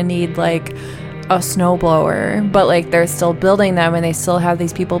nobody's gonna need like a snowblower, but like they're still building them, and they still have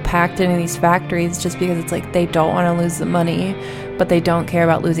these people packed into these factories just because it's like they don't want to lose the money, but they don't care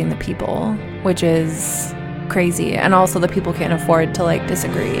about losing the people, which is crazy. And also the people can't afford to like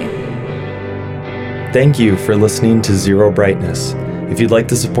disagree. Thank you for listening to Zero Brightness. If you'd like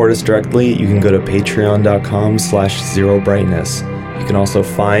to support us directly, you can go to patreon.com/zerobrightness. You can also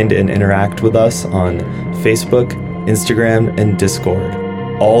find and interact with us on Facebook, Instagram, and Discord.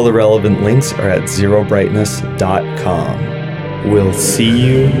 All the relevant links are at zerobrightness.com. We'll see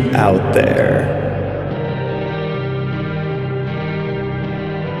you out there.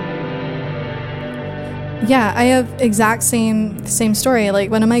 Yeah, I have exact same story.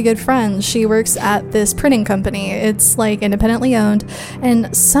 Like, one of my good friends, she works at this printing company. It's like independently owned,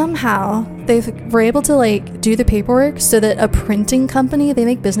 and somehow they were able to like do the paperwork so that a printing company, they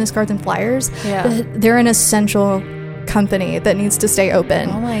make business cards and flyers. Yeah. But they're an essential company that needs to stay open.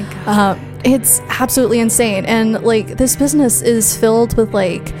 Oh my God. It's absolutely insane. And like, this business is filled with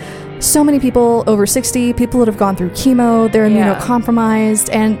like so many people over 60, people that have gone through chemo, they're immunocompromised,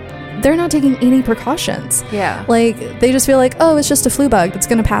 and they're not taking any precautions. Yeah. Like, they just feel like, oh, it's just a flu bug that's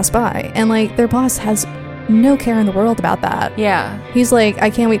going to pass by. And like, their boss has no care in the world about that. Yeah. He's like, I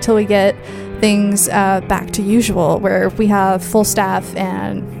can't wait till we get things back to usual, where we have full staff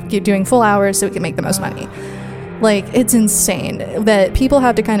and keep doing full hours so we can make the most money. Like, it's insane that people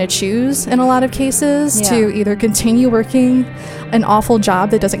have to kind of choose in a lot of cases to either continue working an awful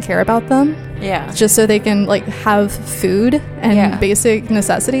job that doesn't care about them, just so they can like have food and basic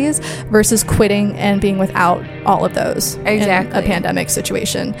necessities, versus quitting and being without all of those in a pandemic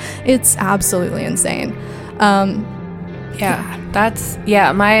situation. It's absolutely insane. My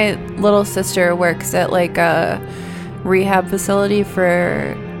little sister works at like a rehab facility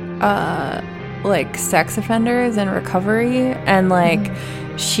for like sex offenders in recovery, and like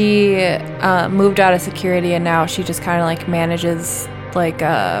she moved out of security, and now she just kind of like manages like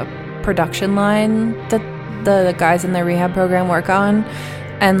a production line that the guys in the rehab program work on,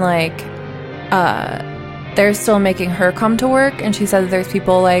 and like they're still making her come to work, and she said that there's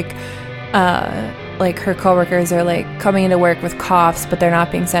people like her coworkers are like coming into work with coughs, but they're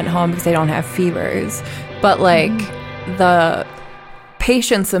not being sent home because they don't have fevers, but like the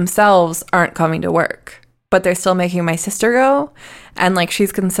patients themselves aren't coming to work, but they're still making my sister go. And like,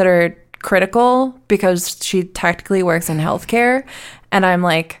 she's considered critical because she technically works in healthcare, and I'm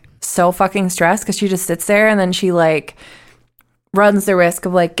like so fucking stressed because she just sits there, and then she like runs the risk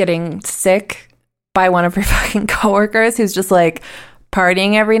of like getting sick by one of her fucking coworkers who's just like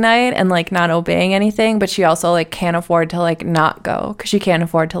partying every night and like not obeying anything, but she also like can't afford to like not go because she can't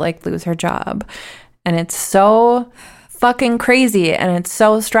afford to like lose her job. And it's so fucking crazy, and it's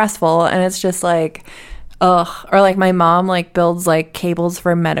so stressful, and it's just like, ugh. Or like, my mom like builds like cables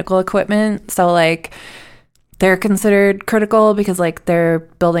for medical equipment, so like they're considered critical because like they're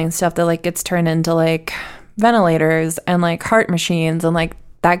building stuff that like gets turned into like ventilators and like heart machines and like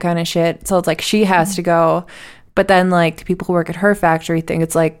that kind of shit. So it's like she has to go, but then like the people who work at her factory think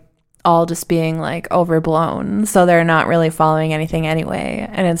it's like all just being like overblown, so they're not really following anything anyway,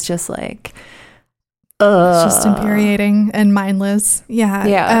 and it's just like, it's just infuriating and mindless.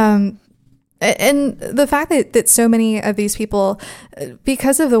 And the fact that so many of these people,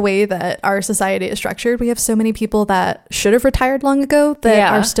 because of the way that our society is structured, we have so many people that should have retired long ago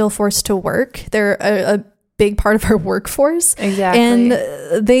that are still forced to work. They're a big part of our workforce. Exactly. And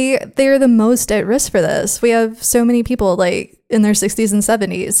they're the most at risk for this. We have so many people like in their 60s and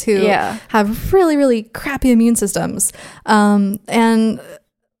 70s who have really, really crappy immune systems. And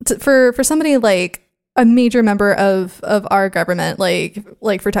for somebody like a major member of our government,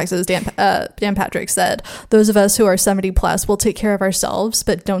 like for Texas, Dan Patrick said, those of us who are 70 plus will take care of ourselves,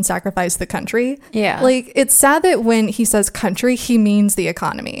 but don't sacrifice the country. Yeah. Like, it's sad that when he says country, he means the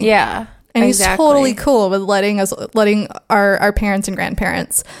economy. Yeah. And he's totally cool with letting our parents and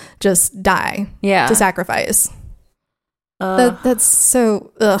grandparents just die to sacrifice. That's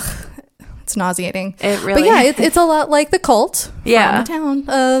so, it's nauseating. It really, but yeah, it's a lot like the cult from the town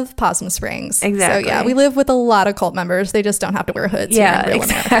of Possum Springs. Exactly. So yeah, we live with a lot of cult members. They just don't have to wear hoods. Yeah,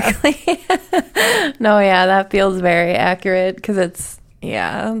 exactly. No, yeah, that feels very accurate because it's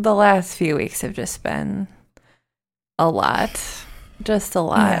the last few weeks have just been a lot, just a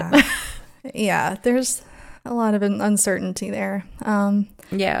lot. Yeah, there's a lot of uncertainty there.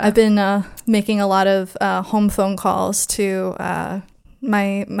 I've been making a lot of home phone calls to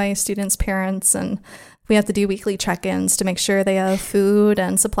my students' parents, and we have to do weekly check-ins to make sure they have food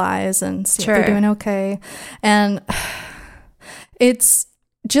and supplies and see if they're doing okay. And it's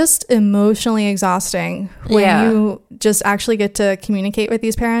just emotionally exhausting when you just actually get to communicate with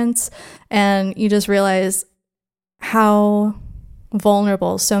these parents, and you just realize how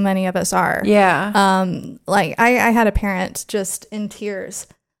vulnerable so many of us are. Like I had a parent just in tears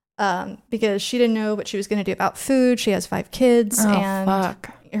because she didn't know what she was going to do about food. She has 5 kids, and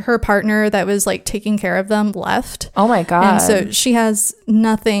her partner that was like taking care of them left. Oh my God. And so she has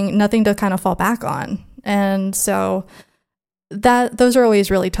nothing to kind of fall back on. And so those are always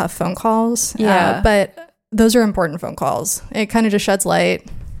really tough phone calls. But those are important phone calls. It kind of just sheds light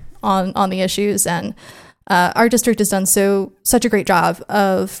on the issues, and our district has done such a great job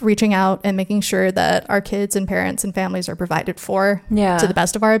of reaching out and making sure that our kids and parents and families are provided for to the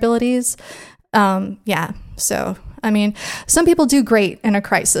best of our abilities. So I mean, some people do great in a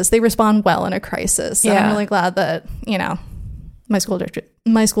crisis. They respond well in a crisis. And I'm really glad that, you know, my school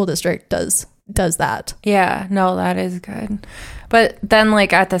district does that. Yeah, no, that is good. But then,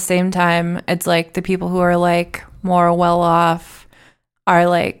 like, at the same time, it's like the people who are like more well off are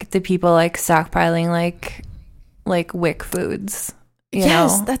like the people like stockpiling like WIC foods. You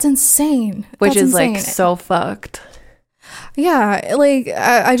know? That's insane. Which is insane. Like so fucked. Yeah, like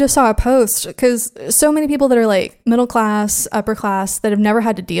I just saw a post because so many people that are like middle class, upper class that have never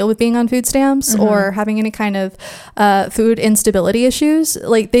had to deal with being on food stamps or having any kind of food instability issues,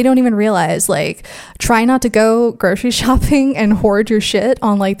 like they don't even realize, like, try not to go grocery shopping and hoard your shit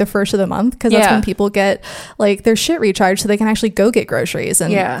on like the first of the month, because that's when people get like their shit recharged so they can actually go get groceries.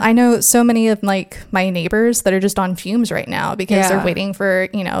 And I know so many of like my neighbors that are just on fumes right now because they're waiting for,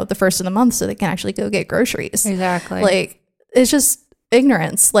 you know, the first of the month so they can actually go get groceries. Exactly. Like, it's just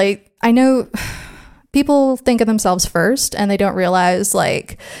ignorance. Like, I know people think of themselves first and they don't realize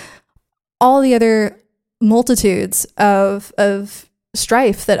like all the other multitudes of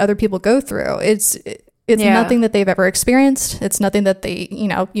strife that other people go through. It's nothing that they've ever experienced. It's nothing that they, you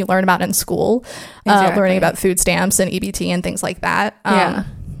know, you learn about in school, learning about food stamps and EBT and things like that.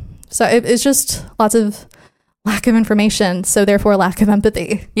 So it's just lots of lack of information, so therefore lack of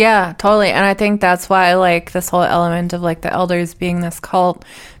empathy. Yeah, totally. And I think that's why like this whole element of like the elders being this cult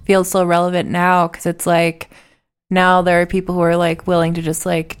feels so relevant now, because it's like now there are people who are like willing to just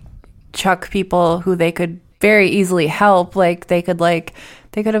like chuck people who they could very easily help. Like they could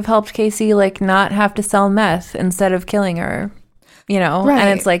have helped Casey like not have to sell meth instead of killing her, you know? Right.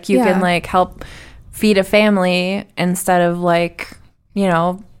 And it's like you can like help feed a family instead of like, you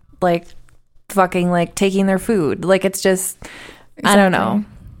know, like fucking like taking their food. Like it's just I don't know,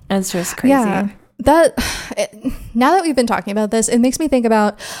 it's just crazy. Now that we've been talking about this, it makes me think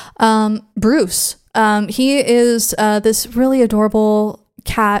about Bruce. He is this really adorable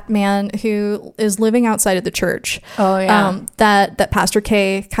cat man who is living outside of the church. That Pastor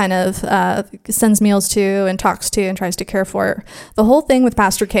K kind of sends meals to and talks to and tries to care for. The whole thing with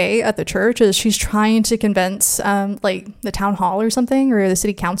Pastor K at the church is she's trying to convince like the town hall or something, or the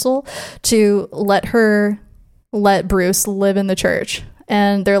city council, to let Bruce live in the church,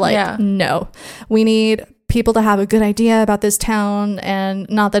 and they're like, no, we need people to have a good idea about this town, and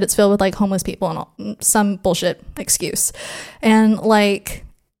not that it's filled with like homeless people and all, some bullshit excuse. And like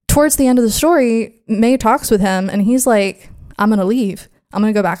towards the end of the story, May talks with him and he's like, I'm gonna leave, I'm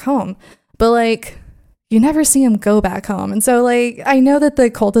gonna go back home. But like you never see him go back home. And so like I know that the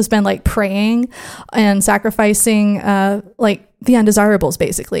cult has been like praying and sacrificing like the undesirables,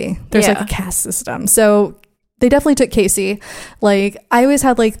 basically. There's like a caste system. So they definitely took Casey. Like, I always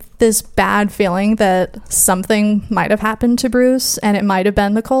had like this bad feeling that something might have happened to Bruce and it might have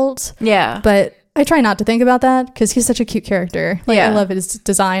been the cult. Yeah. But I try not to think about that because he's such a cute character. Like, I love his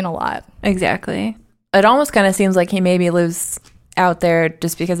design a lot. Exactly. It almost kind of seems like he maybe lives out there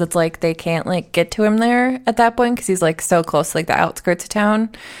just because it's like they can't like get to him there at that point because he's like so close to like the outskirts of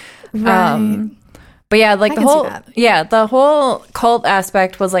town. Right. But yeah, like the whole cult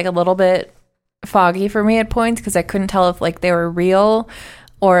aspect was like a little bit foggy for me at points because I couldn't tell if like they were real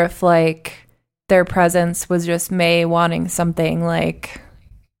or if like their presence was just May wanting something like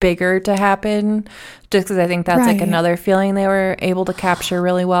bigger to happen, just because I think that's like another feeling they were able to capture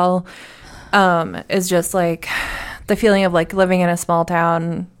really well, is just like the feeling of like living in a small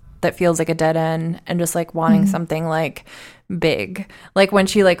town that feels like a dead end and just like wanting something like big. Like when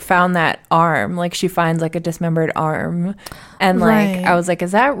she like found that arm, like she finds like a dismembered arm, and like I was like,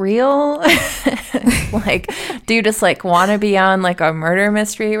 is that real? Like, do you just like want to be on like a murder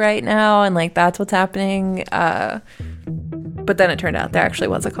mystery right now, and like that's what's happening? But then it turned out there actually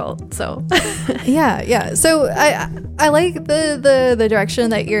was a cult. So yeah. So I like the direction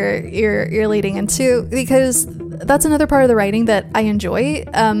that you're leading into, because that's another part of the writing that I enjoy.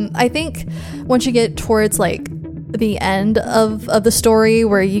 I think once you get towards like the end of the story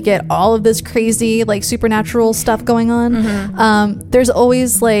where you get all of this crazy like supernatural stuff going on, there's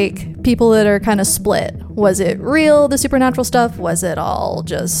always like people that are kind of split. Was it real, the supernatural stuff? Was it all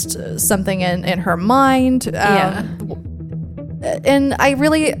just something in her mind? And I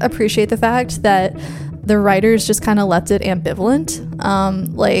really appreciate the fact that the writers just kind of left it ambivalent.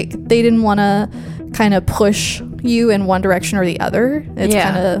 Like they didn't want to kind of push you in one direction or the other. It's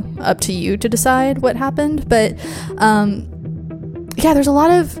kind of up to you to decide what happened. But yeah, there's a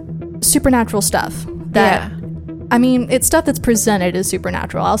lot of supernatural stuff that, I mean, it's stuff that's presented as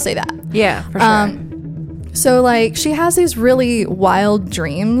supernatural. I'll say that. Yeah, for sure. So, like, she has these really wild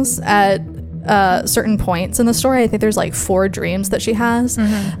dreams at certain points in the story. I think there's like 4 dreams that she has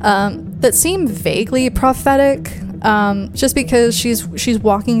that seem vaguely prophetic, just because she's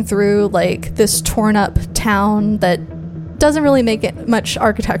walking through like this torn up town that doesn't really make it much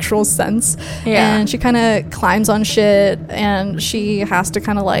architectural sense. And she kind of climbs on shit, and she has to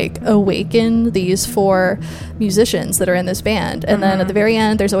kind of like awaken these 4 musicians that are in this band. And then at the very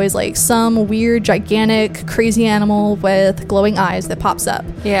end, there's always like some weird gigantic crazy animal with glowing eyes that pops up.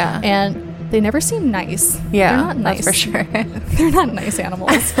 And they never seem nice. They're not nice. That's for sure. They're not nice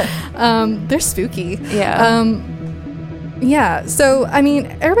animals. They're spooky. So I mean,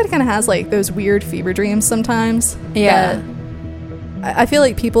 everybody kind of has like those weird fever dreams sometimes. I feel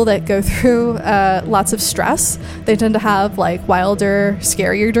like people that go through lots of stress, they tend to have like wilder,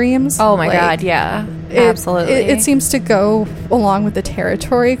 scarier dreams. Oh my like, God, yeah. Absolutely. It seems to go along with the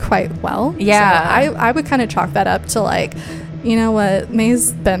territory quite well. Yeah. So I would kind of chalk that up to like, you know what,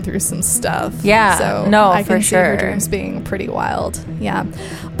 May's been through some stuff. Yeah. So no, I can for see sure. her dreams being pretty wild. Yeah.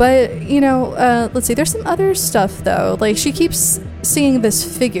 But, you know, let's see, there's some other stuff though. Like she keeps seeing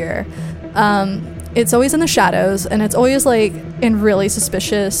this figure. It's always in the shadows, and it's always like in really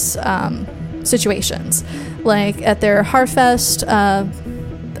suspicious situations. Like at their Harfest,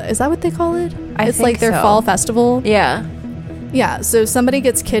 is that what they call it? It's like their fall festival. Yeah, so somebody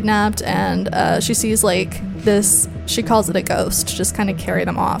gets kidnapped, and she sees like this, she calls it a ghost, just kind of carry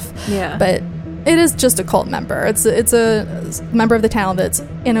them off. But it is just a cult member. It's a member of the town that's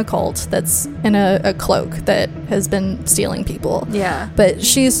in a cult, that's in a cloak that has been stealing people. But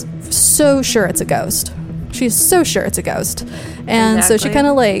she's so sure it's a ghost. She's so sure it's a ghost. And so she kind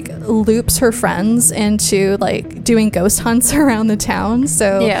of like loops her friends into like doing ghost hunts around the town.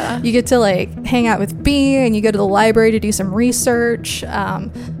 So you get to like hang out with B, and you go to the library to do some research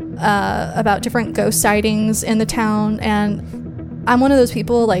about different ghost sightings in the town. And I'm one of those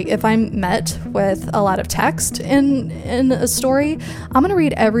people, like, if I'm met with a lot of text in a story, I'm going to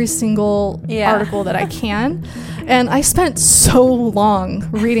read every single article that I can. And I spent so long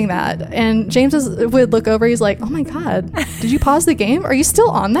reading that. And James would look over, he's like, oh my God, did you pause the game? Are you still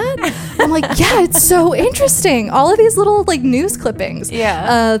on that? I'm like, yeah, it's so interesting. All of these little, like, news clippings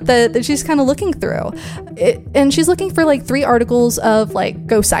that she's kind of looking through. And she's looking for, like, 3 articles of, like,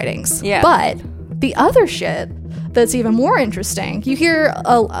 ghost sightings. But the other shit that's even more interesting, you hear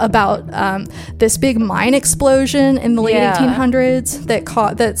about this big mine explosion in the late 1800s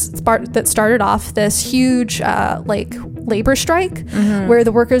that started off this huge like labor strike where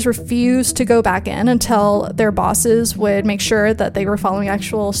the workers refused to go back in until their bosses would make sure that they were following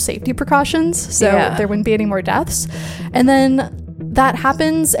actual safety precautions, so there wouldn't be any more deaths. And then that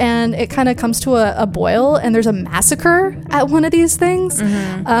happens, and it kind of comes to a boil, and there's a massacre at one of these things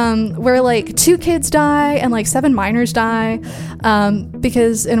where like 2 kids die and like 7 miners die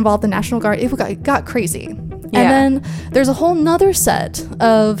because it involved the National Guard. It got crazy. And then there's a whole nother set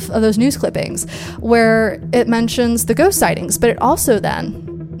of those news clippings where it mentions the ghost sightings, but it also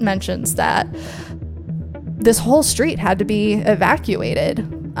then mentions that this whole street had to be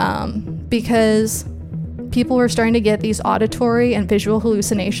evacuated because people were starting to get these auditory and visual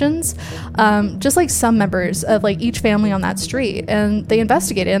hallucinations, just like some members of like each family on that street. And they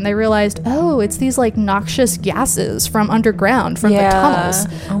investigated, and they realized, oh, it's these like noxious gases from underground, from the tunnels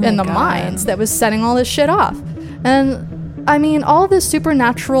in the mines that was setting all this shit off. And I mean, all this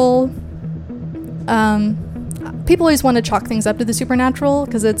supernatural, people always want to chalk things up to the supernatural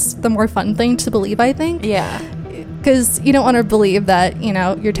because it's the more fun thing to believe, I think. Because you don't want to believe that, you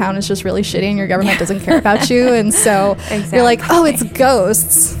know, your town is just really shitty and your government doesn't care about you. And so you're like, oh, it's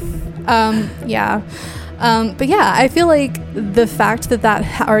ghosts. But yeah, I feel like the fact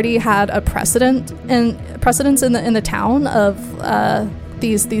that already had a precedence in the town of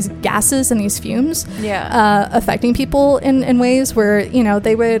these gases and these fumes affecting people in ways where, you know,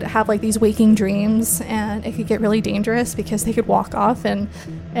 they would have like these waking dreams, and it could get really dangerous because they could walk off and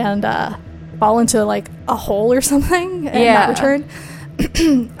fall into like a hole or something and not return.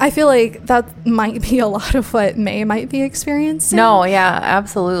 I feel like that might be a lot of what May might be experiencing. No, yeah,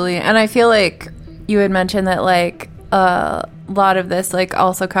 absolutely. And I feel like you had mentioned that like a lot of this like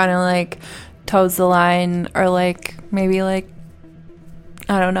also kind of like toes the line, or like maybe like,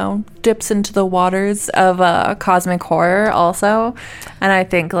 I don't know, dips into the waters of cosmic horror also. And I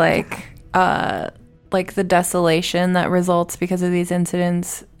think like the desolation that results because of these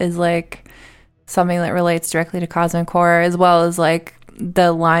incidents is like something that relates directly to cosmic horror, as well as like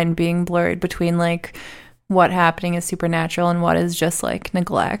the line being blurred between like what happening is supernatural and what is just like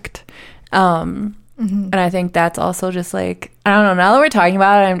neglect. And I think that's also just like, I don't know, now that we're talking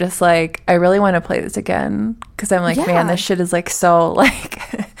about it, I'm just like, I really want to play this again because I'm like, man, this shit is like so like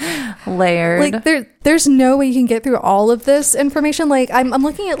layered. Like there's no way you can get through all of this information. Like I'm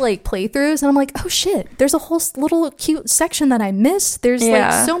looking at like playthroughs and I'm like, oh shit, there's a whole little cute section that I missed. There's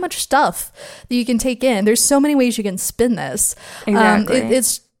like so much stuff that you can take in. There's so many ways you can spin this. Exactly.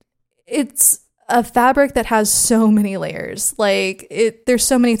 It's a fabric that has so many layers. Like there's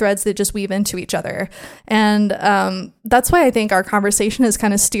so many threads that just weave into each other. And that's why I think our conversation has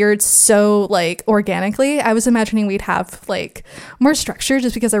kind of steered so like organically. I was imagining we'd have like more structure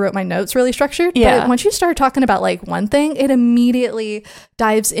just because I wrote my notes really structured. Yeah. But once you start talking about like one thing, it immediately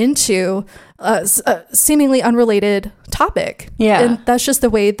dives into a seemingly unrelated topic. Yeah. And that's just the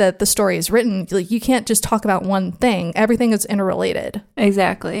way that the story is written. Like you can't just talk about one thing. Everything is interrelated.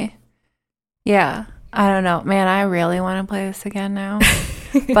 Exactly. Yeah, I don't know. Man, I really want to play this again now.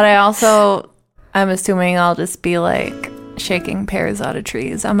 But I'm assuming I'll just be like shaking pears out of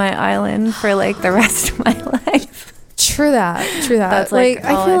trees on my island for like the rest of my life. True that. That's like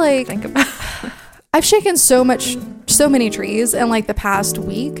all I feel I like think about. I've shaken so many trees in like the past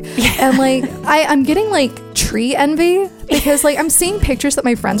week. And like I'm getting like tree envy because like I'm seeing pictures that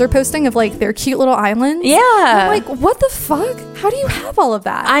my friends are posting of like their cute little islands. Yeah. I'm like, what the fuck? How do you have all of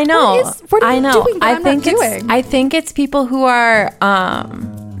that? I know. What are you doing that I'm not doing? I think it's people who are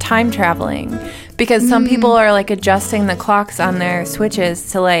time traveling because some people are like adjusting the clocks on their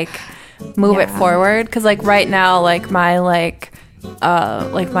switches to like move it forward. Because like right now, like my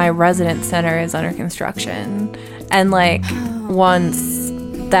residence center is under construction, and like once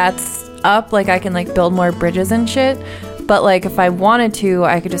that's up, like I can like build more bridges and shit. But like if I wanted to,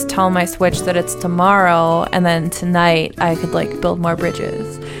 I could just tell my switch that it's tomorrow, and then tonight I could like build more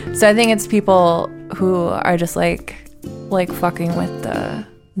bridges. So I think it's people who are just like fucking with the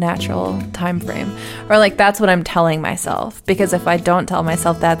natural time frame, or like that's what I'm telling myself. Because if I don't tell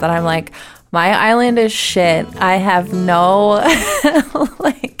myself that, then I'm like, my island is shit. I have no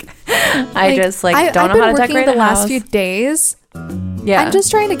like I just like don't know how to decorate the a last house. few days. Yeah. I'm just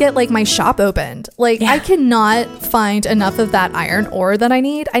trying to get like my shop opened. Like I cannot find enough of that iron ore that I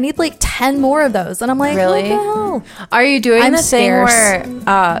need. I need like 10 more of those. And I'm like, really? What the hell? Are you doing I'm the thing scarce.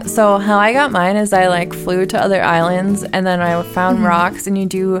 where so how I got mine is I like flew to other islands and then I found rocks,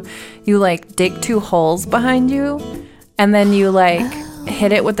 and you like dig 2 holes behind you, and then you like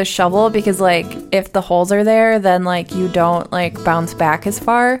hit it with a shovel, because like if the holes are there, then like you don't like bounce back as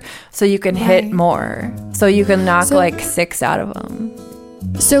far, so you can hit more, so you can knock like 6 out of them.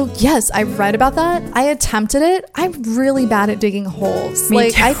 So yes, I read about that. I attempted it. I'm really bad at digging holes. Me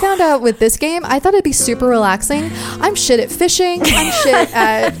like too. I found out with this game, I thought it'd be super relaxing. I'm shit at fishing. I'm shit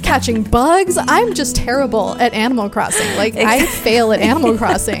at catching bugs. I'm just terrible at Animal Crossing. Like I fail at Animal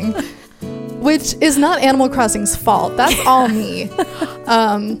Crossing, which is not Animal Crossing's fault. That's all me.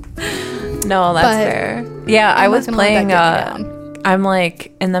 No, that's fair. Yeah, I was playing I'm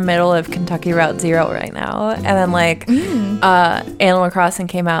like in the middle of Kentucky Route Zero right now, and then like Animal Crossing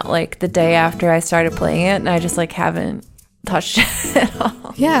came out like the day after I started playing it, and I just like haven't touched it at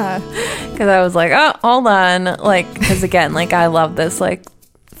all. Yeah, because I was like, oh, hold on, like because again, like I love this like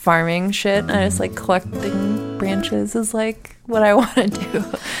farming shit, and I just like collecting branches is like what I want to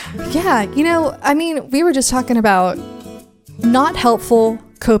do. Yeah, you know, I mean, we were just talking about not helpful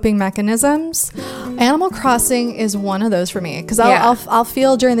coping mechanisms. Animal Crossing is one of those for me, because I'll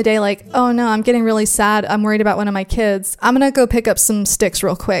feel during the day like, oh no, I'm getting really sad, I'm worried about one of my kids, I'm gonna go pick up some sticks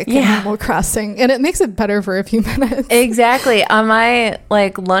real quick in Animal Crossing, and it makes it better for a few minutes. Exactly. On my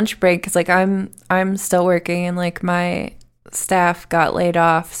like lunch break, because like I'm still working, and like my staff got laid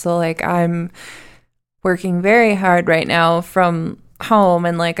off, so like I'm working very hard right now from home,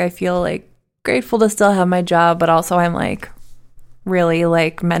 and like I feel like grateful to still have my job, but also I'm like really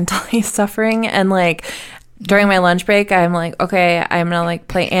like mentally suffering. And like during my lunch break, I'm like, okay, I'm gonna like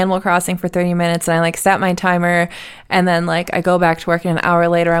play Animal Crossing for 30 minutes, and I like set my timer, and then like I go back to work, and an hour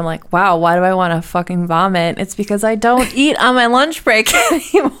later I'm like, wow, why do I want to fucking vomit? It's because I don't eat on my lunch break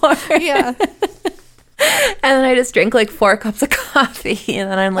anymore. Yeah. And then I just drink like 4 cups of coffee,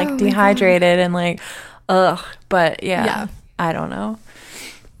 and then I'm like dehydrated and like ugh. But yeah, I don't know.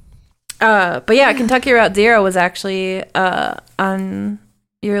 But yeah, Kentucky Route Zero was actually on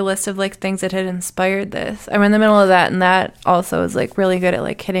your list of like things that had inspired this. I'm in the middle of that, and that also is like really good at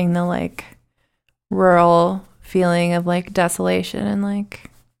like hitting the like rural feeling of like desolation and like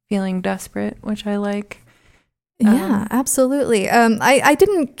feeling desperate, which I like. Yeah, absolutely. I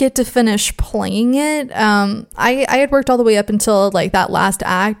didn't get to finish playing it. I had worked all the way up until like that last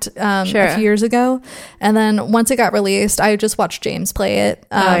act a few years ago, and then once it got released, I just watched James play it,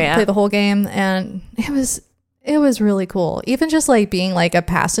 play the whole game, and it was really cool. Even just like being like a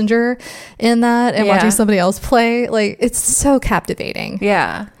passenger in that and watching somebody else play, like it's so captivating.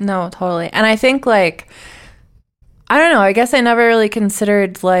 Yeah, no, totally. And I think like, I don't know, I guess I never really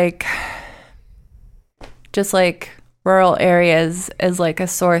considered like just like rural areas as like a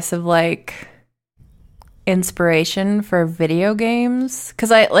source of like inspiration for video games,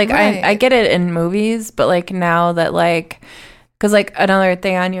 because I get it in movies, but like now that like, because like another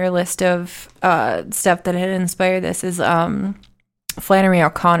thing on your list of stuff that had inspired this is Flannery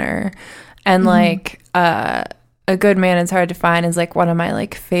O'Connor, and like A Good Man Is Hard to Find is like one of my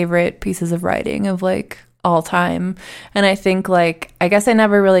like favorite pieces of writing of like all time. And I think like, I guess I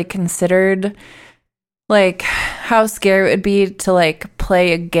never really considered like how scary it would be to like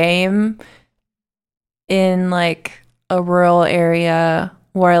play a game in like a rural area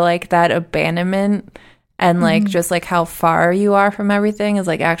where like that abandonment and like just like how far you are from everything is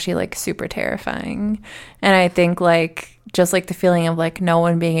like actually like super terrifying. And I think like just like the feeling of like no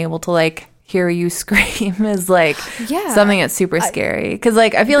one being able to like hear you scream is like something that's super scary, because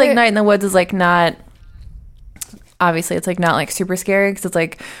like I feel like Night in the Woods is like not, obviously it's like not like super scary because it's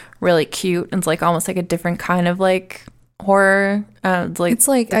like really cute and it's like almost like a different kind of like horror. It's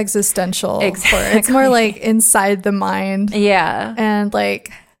like existential horror. It's more like inside the mind, and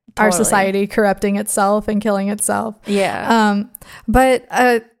like our society corrupting itself and killing itself. But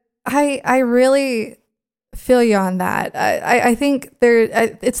I really feel you on that. I think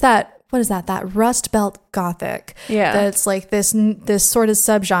it's that, what is that Rust Belt Gothic, that's like this sort of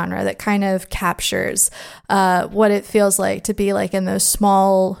subgenre that kind of captures what it feels like to be like in those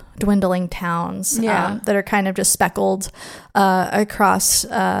small dwindling towns that are kind of just speckled across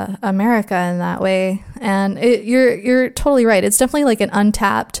America in that way. And you're totally right. It's definitely like an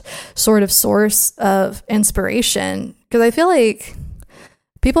untapped sort of source of inspiration, because I feel like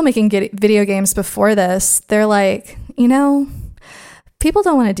people making video games before this, they're like, people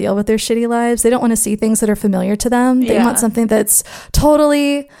don't want to deal with their shitty lives. They don't want to see things that are familiar to them. They want something that's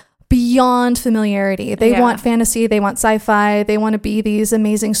totally beyond familiarity. They want fantasy. They want sci-fi. They want to be these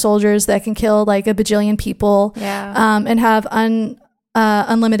amazing soldiers that can kill like a bajillion people and have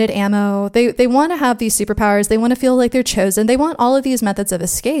unlimited ammo. They want to have these superpowers. They want to feel like they're chosen. They want all of these methods of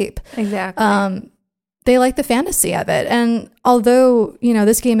escape. Exactly. They like the fantasy of it. And although,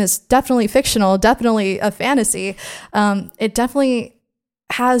 this game is definitely fictional, definitely a fantasy, it definitely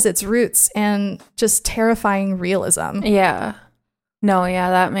has its roots in just terrifying realism.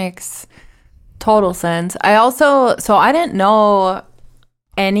 That makes total sense. I didn't know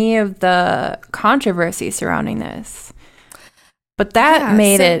any of the controversy surrounding this, but that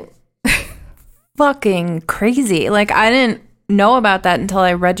made it fucking crazy. Like, I didn't know about that until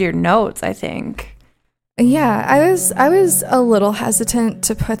I read your notes, I think. Yeah, I was a little hesitant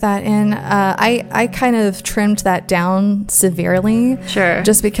to put that in. I kind of trimmed that down severely. Sure.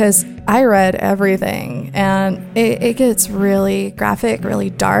 Just because I read everything, and it gets really graphic,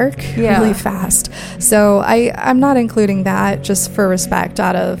 really dark, really fast. So I'm not including that just for respect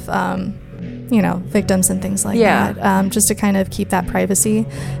out of, victims and things like that. Just to kind of keep that privacy.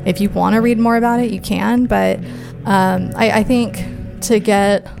 If you want to read more about it, you can. But I think to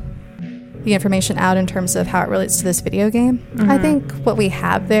get the information out in terms of how it relates to this video game, I think what we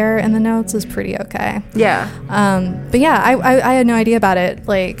have there in the notes is pretty okay. But I had no idea about it.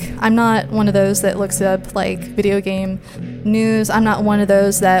 Like, I'm not one of those that looks up like video game news. I'm not one of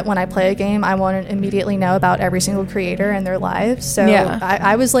those that when I play a game, I want to immediately know about every single creator and their lives. So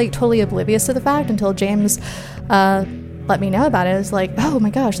I was like totally oblivious to the fact until James let me know about it. It was like, oh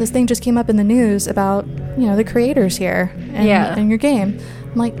my gosh, this thing just came up in the news about the creators here in your game.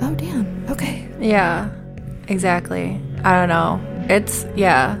 I'm like, oh damn, okay. Yeah, exactly. I don't know. It's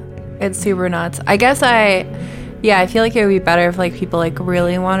super nuts. I guess I feel like it would be better if like people like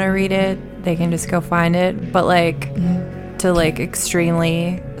really want to read it, they can just go find it. But like to like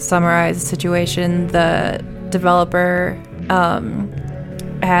extremely summarize the situation, the developer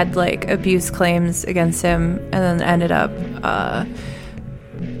had like abuse claims against him and then ended up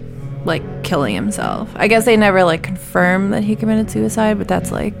like killing himself. I guess they never like confirmed that he committed suicide, but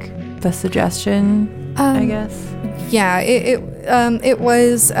that's like the suggestion, I guess. Yeah, it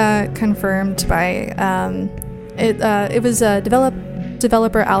was confirmed by it was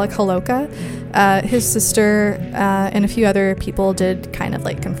developer Alec Holoka. His sister and a few other people did kind of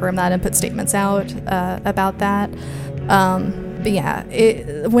like confirm that and put statements out about that. But yeah,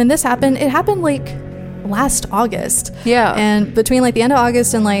 when this happened, it happened like last August. Yeah. And between like the end of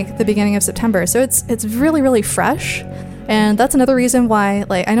August and like the beginning of September. So it's really, really fresh. And that's another reason why,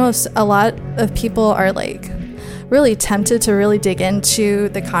 like, I know a lot of people are like really tempted to really dig into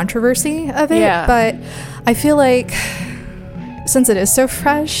the controversy of it. Yeah. But I feel like since it is so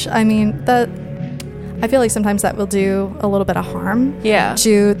fresh, I mean, I feel like sometimes that will do a little bit of harm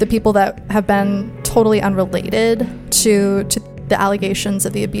to the people that have been totally unrelated to the allegations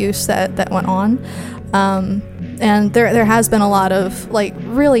of the abuse that went on. And there has been a lot of like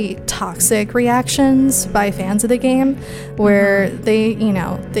really toxic reactions by fans of the game where they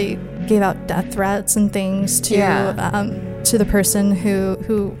gave out death threats and things to the person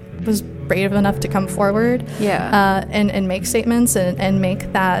who was brave enough to come forward and make statements and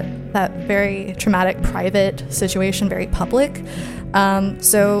make that very traumatic private situation very public.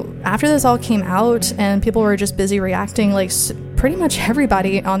 So after this all came out and people were just busy reacting, like pretty much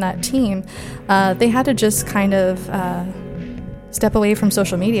everybody on that team, they had to just kind of step away from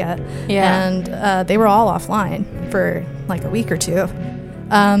social media. And they were all offline for like a week or two.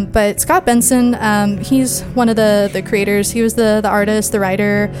 But Scott Benson, he's one of the creators. He was the artist, the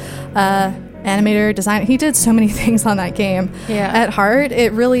writer, animator, designer. He did so many things on that game. At heart,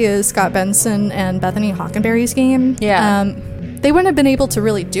 it really is Scott Benson and Bethany Hockenberry's game. They wouldn't have been able to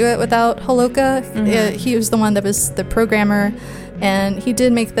really do it without Holoka. He was the one that was the programmer, and he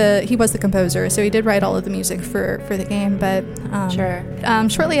was the composer, so he did write all of the music for the game. But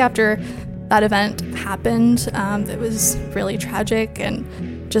shortly after that event happened, it was really tragic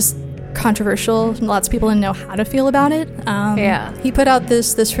and just controversial. Lots of people didn't know how to feel about it. He put out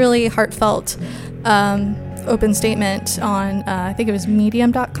this really heartfelt open statement on I think it was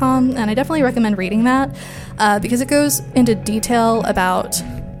medium.com, and I definitely recommend reading that because it goes into detail about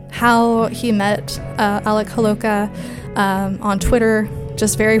how he met Alec Holoka on Twitter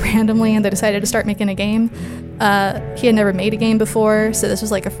just very randomly, and they decided to start making a game. He had never made a game boofor, so this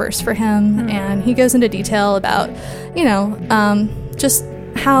was like a first for him. And he goes into detail about just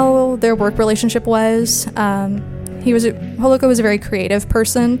how their work relationship was. Holoka was a very creative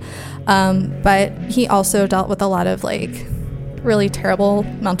person, but he also dealt with a lot of like really terrible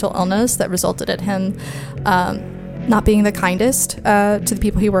mental illness that resulted in him not being the kindest to the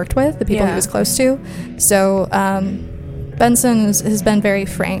people he worked with, the people he was close to. So Benson has been very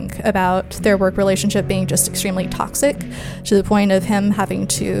frank about their work relationship being just extremely toxic, to the point of him having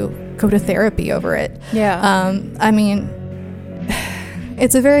to go to therapy over it. I mean,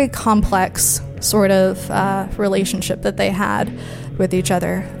 it's a very complex sort of relationship that they had with each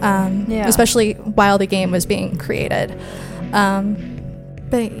other, especially while the game was being created.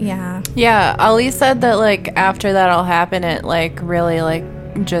 But Ali said that like after that all happened, it like really like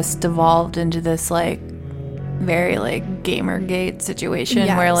just devolved into this like very like Gamergate situation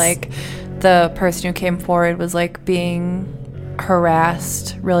where like the person who came forward was like being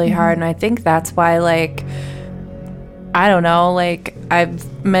harassed really hard. And I think that's why, like, I don't know, like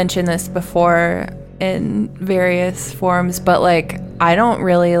I've mentioned this before in various forms, but like I don't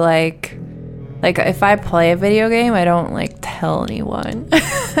really like if I play a video game, I don't like tell anyone.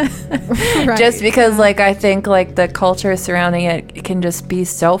 Right. Just because like I think like the culture surrounding it can just be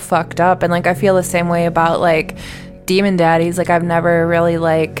so fucked up. And like I feel the same way about like Demon Daddies. Like I've never really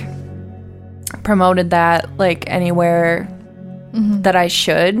like promoted that like anywhere that I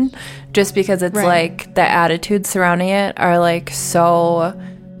should, just because it's like the attitudes surrounding it are like so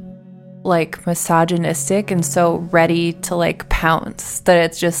like misogynistic and so ready to like pounce that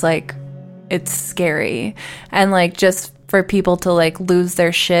it's just like it's scary. And like just for people to like lose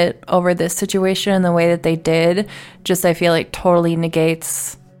their shit over this situation in the way that they did, just I feel like totally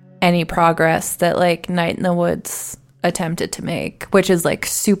negates any progress that like Night in the Woods attempted to make, which is like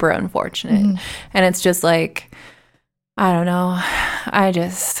super unfortunate. And it's just like, I don't know. I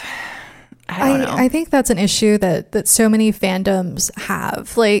don't know. I think that's an issue that so many fandoms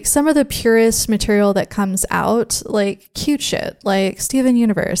have. Like some of the purest material that comes out, like cute shit, like Steven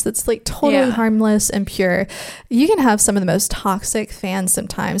Universe, that's like totally harmless and pure. You can have some of the most toxic fans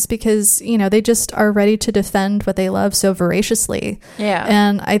sometimes because, you know, they just are ready to defend what they love so voraciously.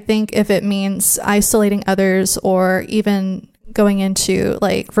 And I think if it means isolating others or even going into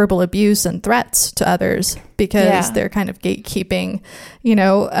like verbal abuse and threats to others because they're kind of gatekeeping, you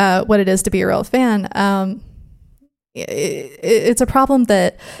know, what it is to be a real fan. It's a problem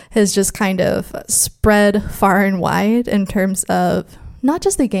that has just kind of spread far and wide in terms of not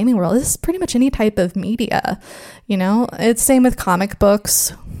just the gaming world. This is pretty much any type of media, you know. It's same with comic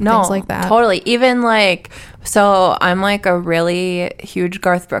books, things like that. Totally. Even like, so I'm like a really huge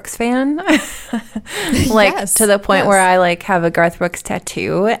Garth Brooks fan, like Yes, to the point yes. where I like have a Garth Brooks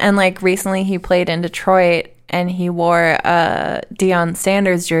tattoo. And like recently he played in Detroit and he wore a Deion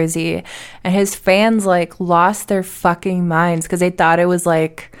Sanders jersey, and his fans like lost their fucking minds because they thought it was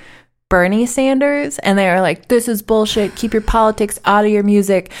like Bernie Sanders, and they were like, this is bullshit, keep your politics out of your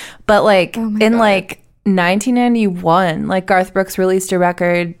music. But like Oh my in God. like 1991, like Garth Brooks released a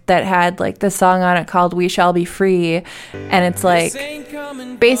record that had like the song on it called We Shall Be Free, and it's like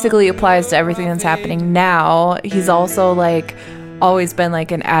basically applies to everything that's happening now. He's also like always been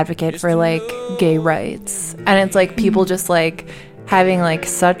like an advocate for like gay rights, and it's like people just like having like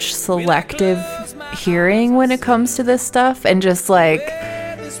such selective hearing when it comes to this stuff, and just like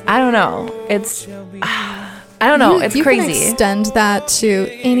I don't know, it's it's you crazy. can extend that to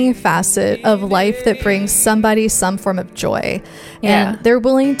any facet of life that brings somebody some form of joy. Yeah. And they're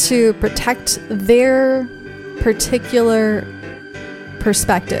willing to protect their particular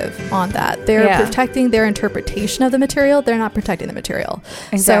perspective on that. They're Yeah. protecting their interpretation of the material. They're not protecting the material.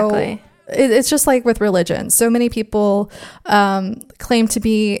 Exactly. So it's just like with religion. So many people claim to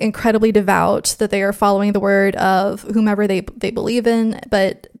be incredibly devout, that they are following the word of whomever they believe in,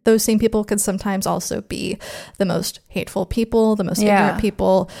 but those same people can sometimes also be the most hateful people, the most Yeah. ignorant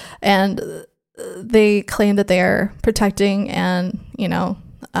people, and they claim that they are protecting and, you know,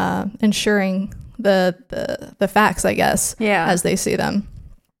 ensuring the facts, I guess, Yeah. as they see them.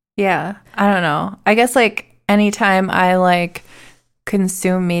 Yeah, I don't know. I guess like anytime I like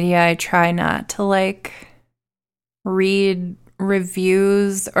consume media, I try not to like read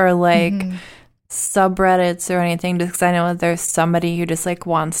reviews or like Mhm. subreddits or anything, just because I know that there's somebody who just like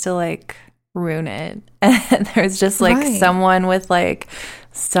wants to like ruin it. And there's just like Right. someone with like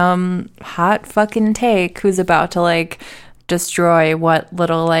some hot fucking take who's about to like destroy what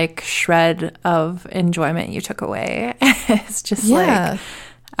little like shred of enjoyment you took away. It's just like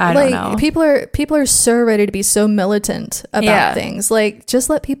I don't know. People are so ready to be so militant about Yeah. things. Like, just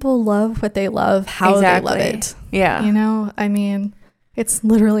let people love what they love, how they love it. Yeah. You know, I mean, it's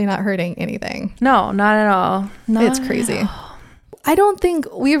literally not hurting anything. No, not at all. Not It's crazy. I don't think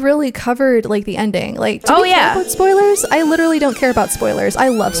we really covered like the ending. Like, do Oh, we care yeah. about spoilers? I literally don't care about spoilers. I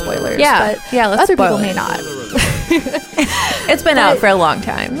love spoilers. Yeah. But Yeah, let's other people spoil may it. not. It's been out for a long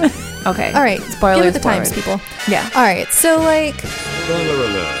time. Okay. All right, Spoilers. give it the forward. times, people. Yeah. All right, so like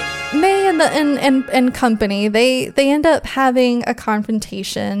May and company, they end up having a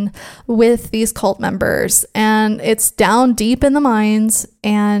confrontation with these cult members, and it's down deep in the mines,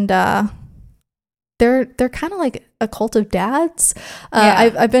 and they're kind of like a cult of dads. Yeah.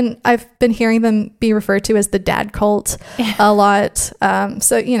 I've been hearing them be referred to as the dad cult a lot.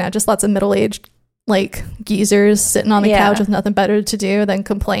 So you know, just lots of middle-aged like geezers sitting on the Yeah. couch with nothing better to do than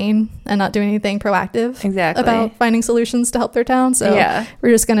complain and not do anything proactive Exactly. about finding solutions to help their town. So Yeah.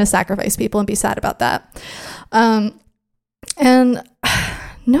 we're just going to sacrifice people and be sad about that. And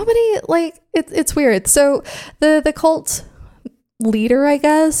nobody like it's weird. So the cult leader, I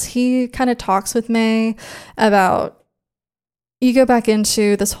guess, he kind of talks with May about, you go back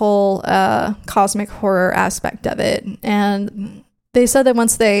into this whole cosmic horror aspect of it, and they said that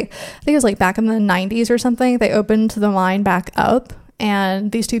once I think it was like back in the 90s or something, they opened the mine back up,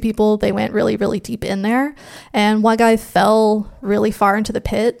 and these two people, they went really, really deep in there, and one guy fell really far into the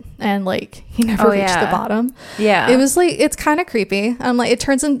pit, and like he never Oh, reached yeah. the bottom. Yeah. It was like, it's kind of creepy. Like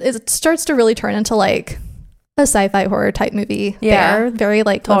it starts to really turn into like a sci-fi horror type movie. Yeah. There, very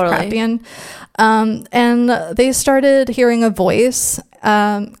like Totally. Lovecraftian. And they started hearing a voice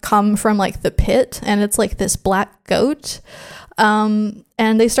come from like the pit, and it's like this black goat. And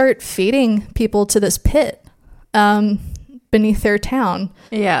they start feeding people to this pit beneath their town.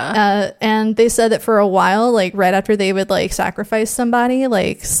 Yeah. And they said that for a while, like right after they would like sacrifice somebody,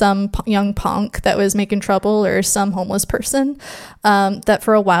 like some young punk that was making trouble or some homeless person, that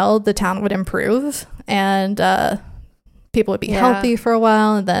for a while the town would improve, and people would be Yeah. healthy for a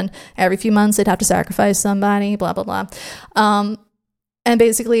while, and then every few months they'd have to sacrifice somebody, blah blah blah. And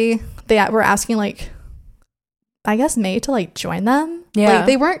basically they were asking like, I guess, May to like join them. Yeah. Like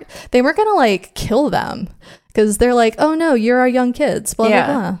they weren't gonna like kill them, because they're like, oh no, you're our young kids, blah Yeah.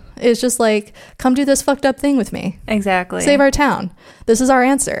 blah blah. It's just like, come do this fucked up thing with me, Exactly. save our town. This is our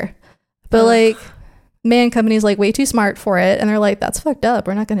answer. But like, May and company's like way too smart for it, and they're like, that's fucked up,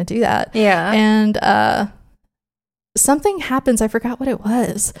 we're not gonna do that. Yeah. And something happens. I forgot what it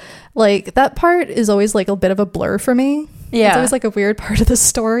was. Like, that part is always like a bit of a blur for me. Yeah. It's always like a weird part of the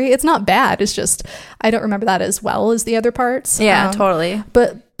story. It's not bad. It's just, I don't remember that as well as the other parts. Yeah, totally.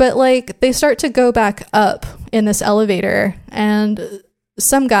 But like, they start to go back up in this elevator, and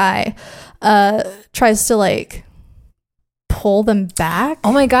some guy tries to like pull them back.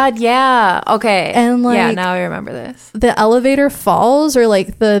 Oh my God, yeah. Okay. And like, yeah, now I remember this. The elevator falls, or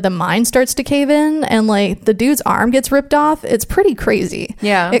like the mine starts to cave in, and like the dude's arm gets ripped off. It's pretty crazy.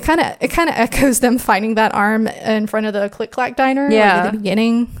 Yeah. It kind of echoes them finding that arm in front of the Click Clack Diner, like, at the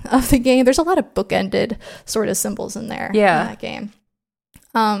beginning of the game. There's a lot of bookended sort of symbols in there. Yeah. In that game.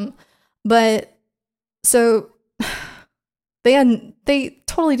 But so they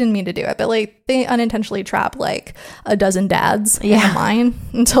totally didn't mean to do it, but like they unintentionally trap like a dozen dads in a mine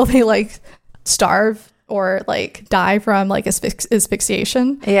until they like starve or like die from like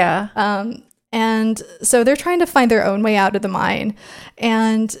asphyxiation. Yeah. And so they're trying to find their own way out of the mine,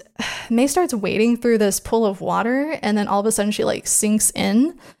 and May starts wading through this pool of water, and then all of a sudden she like sinks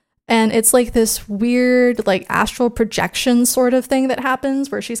in, and it's like this weird like astral projection sort of thing that happens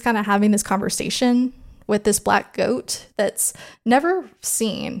where she's kind of having this conversation with this black goat that's never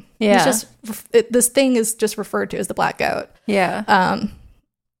seen. Yeah. It's just this thing is just referred to as the black goat. Yeah.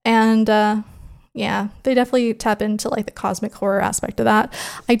 Yeah, they definitely tap into like the cosmic horror aspect of that.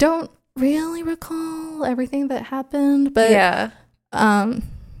 I don't really recall everything that happened, but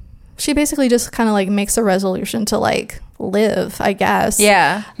she basically just kind of like makes a resolution to like live, I guess.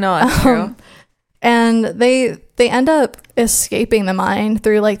 Yeah. No, that's true. And they end up escaping the mine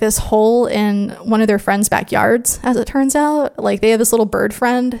through like this hole in one of their friends' backyards, as it turns out. Like, they have this little bird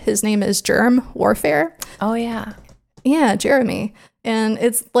friend. His name is Germ Warfare. Oh, yeah. Yeah, Jeremy. And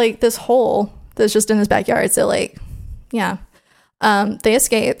it's like this hole that's just in his backyard. So like, yeah. They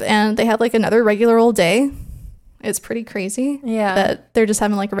escape, and they have like another regular old day. It's pretty crazy. Yeah. That they're just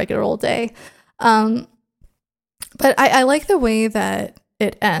having like a regular old day. But I like the way that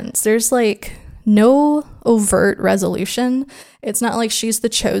it ends. There's like no overt resolution. It's not like she's the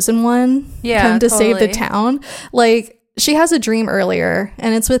chosen one come to save the town. Like, she has a dream earlier,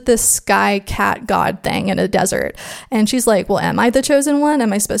 and it's with this sky cat god thing in a desert, and she's like, well, am I the chosen one?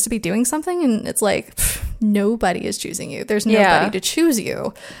 Am I supposed to be doing something? And it's like, nobody is choosing you. There's nobody to choose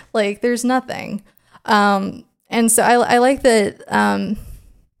you. Like, there's nothing. And so I like that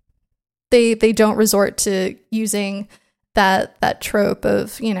they don't resort to using that trope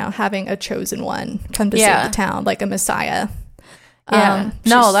of, you know, having a chosen one come to save the town, like a messiah. Yeah.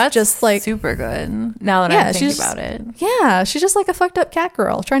 No, that's just like super good now that I'm thinking about it. Yeah, she's just like a fucked up cat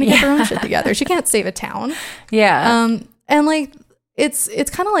girl trying to get her own shit together. She can't save a town. Yeah. And like it's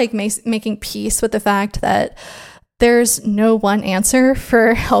kind of like making peace with the fact that there's no one answer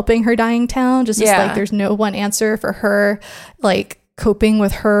for helping her dying town. Just like there's no one answer for her like coping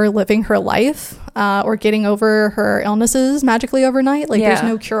with her living her life or getting over her illnesses magically overnight. Like there's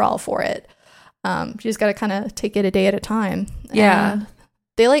no cure-all for it. You just got to kind of take it a day at a time. Yeah. And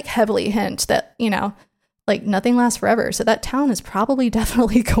they like heavily hint that, you know, like nothing lasts forever. So that town is probably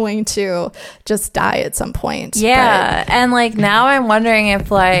definitely going to just die at some point. Yeah. And like now I'm wondering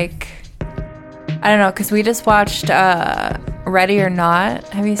if like, I don't know, because we just watched Ready or Not.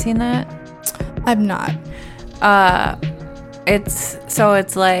 Have you seen that? I've not.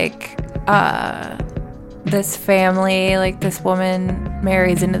 It's like this family, like this woman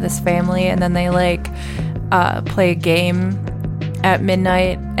marries into this family, and then they like play a game at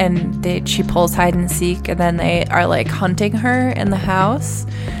midnight, and she pulls hide and seek, and then they are like hunting her in the house,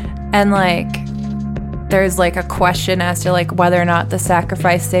 and like there's like a question as to like whether or not the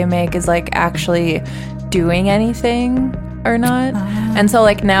sacrifice they make is like actually doing anything or not. And so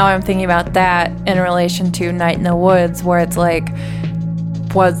like now I'm thinking about that in relation to Night in the Woods, where it's like,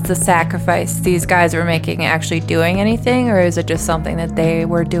 was the sacrifice these guys were making actually doing anything, or is it just something that they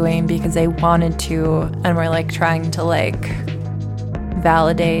were doing because they wanted to and were like trying to like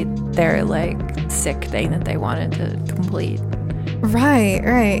validate their like sick thing that they wanted to complete?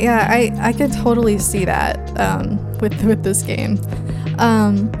 Right. Yeah, I could totally see that with this game.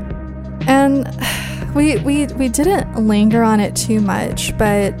 And we didn't linger on it too much,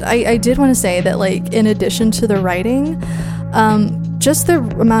 but I did want to say that like in addition to the writing, just the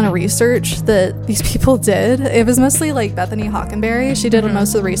amount of research that these people did, it was mostly like Bethany Hockenberry. She did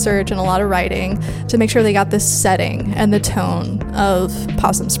most of the research and a lot of writing to make sure they got this setting and the tone of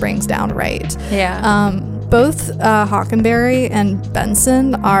Possum Springs down right. Yeah. Both Hockenberry and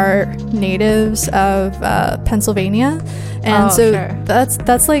Benson are natives of Pennsylvania, and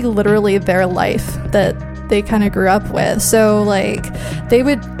that's like literally their life that they kind of grew up with. So like they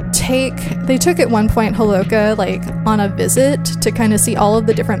would took at one point Holoka like on a visit to kind of see all of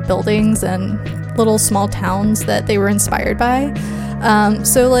the different buildings and little small towns that they were inspired by.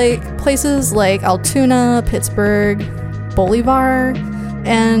 So like places like Altoona, Pittsburgh, Bolivar,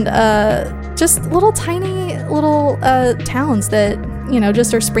 and just little tiny little towns that, you know,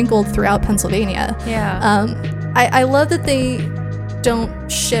 just are sprinkled throughout Pennsylvania. I love that they don't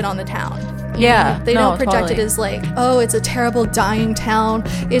shit on the town. You know? They don't project it as like, oh, it's a terrible dying town,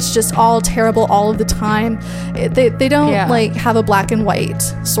 it's just all terrible all of the time. They don't like have a black and white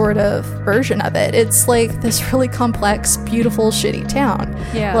sort of version of it. It's like this really complex, beautiful, shitty town.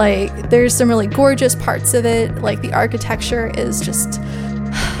 Like there's some really gorgeous parts of it, like the architecture is just,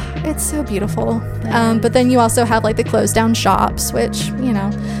 it's so beautiful. But then you also have like the closed down shops, which, you know,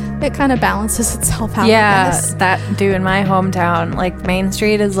 it kind of balances itself out. That dude, in my hometown, like Main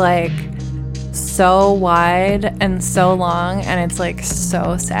Street is like so wide and so long, and it's like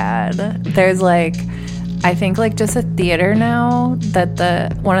so sad. There's like, I think like just a theater now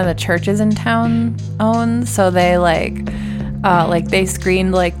that one of the churches in town owns, so they like they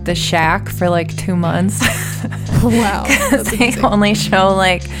screened like The Shack for like 2 months. Wow. They only show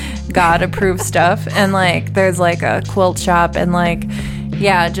like God approved stuff, and like there's like a quilt shop, and like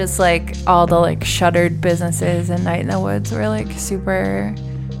just like all the like shuttered businesses in Night in the Woods were like super,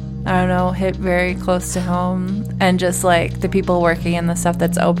 I don't know, hit very close to home, and just like the people working in the stuff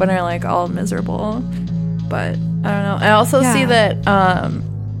that's open are like all miserable. But I don't know. I also see that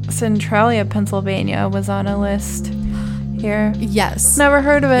Centralia, Pennsylvania was on a list here. Yes. Never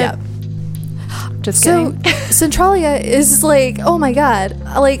heard of it. Yep. Just kidding. Centralia is like, oh my god,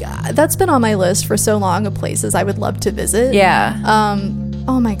 like that's been on my list for so long of places I would love to visit.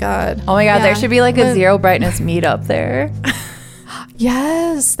 Oh my god. There should be like a Zero Brightness meetup there.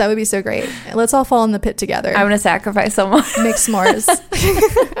 Yes, that would be so great. Let's all fall in the pit together. I'm gonna sacrifice someone. Make s'mores.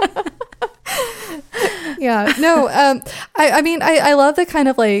 I mean, I love the kind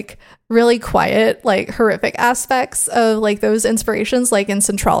of like really quiet, like horrific aspects of like those inspirations, like in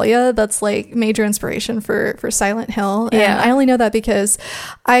Centralia. That's like major inspiration for Silent Hill. And I only know that because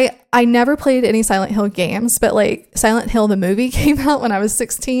I never played any Silent Hill games, but like Silent Hill the movie came out when I was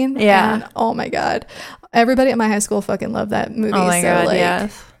 16. And oh my god, everybody at my high school fucking loved that movie. Oh my god, like,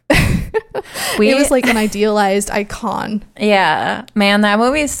 yes. It was like an idealized icon. Yeah, man, that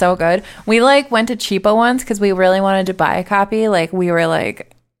movie is so good. We like went to Cheapo once because we really wanted to buy a copy. Like we were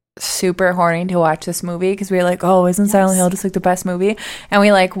like super horny to watch this movie because we were like, oh, isn't Silent Hill just like the best movie? And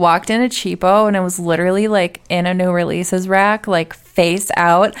we like walked into Cheapo, and it was literally like in a new releases rack, like face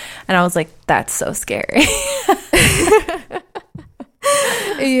out, and I was like, that's so scary.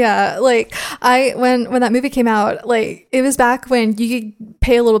 Yeah, like when that movie came out, like it was back when you could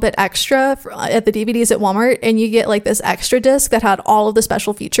pay a little bit extra at the DVDs at Walmart, and you get like this extra disc that had all of the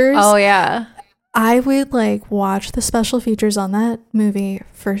special features. Oh yeah. I would like watch the special features on that movie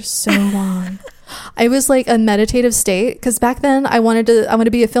for so long. I was like a meditative state because back then I wanted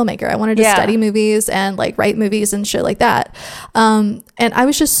to be a filmmaker. I wanted to study movies and like write movies and shit like that. And I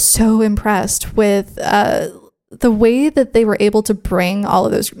was just so impressed with the way that they were able to bring all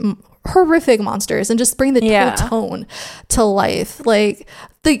of those horrific monsters and just bring the whole tone to life. Like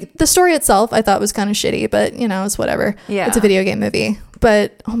the story itself I thought was kind of shitty, but you know, it's whatever. It's a video game movie.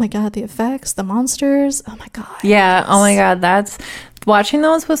 But oh my god, the effects, the monsters, oh my god. Yeah, oh my god, that's watching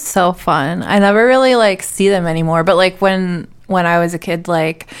those was so fun. I never really like see them anymore, but like when I was a kid,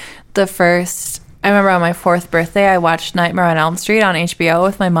 like I remember on my 4th birthday, I watched Nightmare on Elm Street on HBO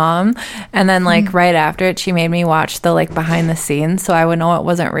with my mom. And then like right after it, she made me watch the like behind the scenes so I would know it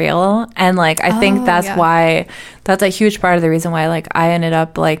wasn't real. And like, I think that's why, that's a huge part of the reason why like I ended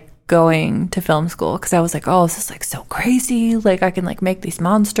up like going to film school. Cause I was like, oh, this is like so crazy. Like I can like make these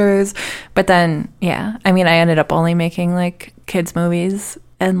monsters. But then, I mean, I ended up only making like kids movies.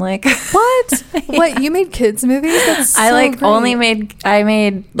 And like what? What, you made kids movies? That's so I like great. I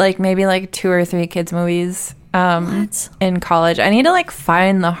made like maybe like 2 or 3 kids movies in college. I need to like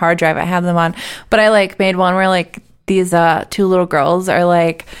find the hard drive I have them on, but I like made one where like these 2 little girls are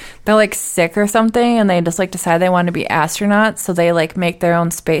like, they're like sick or something, and they just like decide they want to be astronauts, so they like make their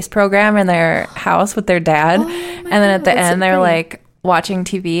own space program in their house with their dad. And then at the end they're like watching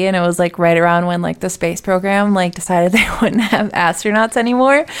TV, and it was like right around when like the space program like decided they wouldn't have astronauts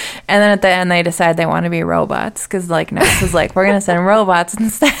anymore, and then at the end they decided they want to be robots because like NASA's like, we're gonna send robots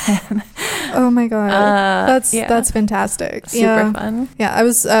instead. Oh my god, that's fantastic. Super fun. I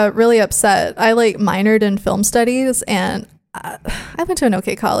was really upset. I like minored in film studies, and I went to an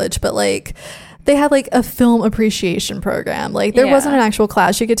okay college, but like they had like a film appreciation program. Like there wasn't an actual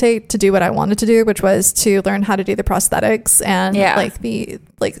class you could take to do what I wanted to do, which was to learn how to do the prosthetics and like the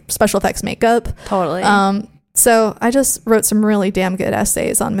like special effects makeup. Totally. So I just wrote some really damn good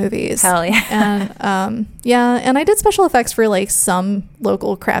essays on movies. Hell yeah. And and I did special effects for like some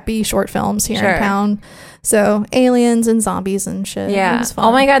local crappy short films here in town. So aliens and zombies and shit. Yeah. It was fun.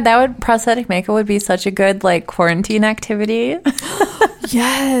 Oh my God, prosthetic makeup would be such a good like quarantine activity.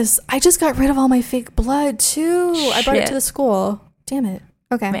 Yes. I just got rid of all my fake blood too. Shit. I brought it to the school. Damn it.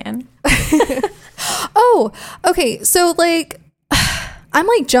 Okay. Man. Oh, okay. So like I'm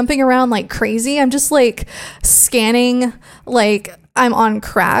like jumping around like crazy. I'm just like scanning like I'm on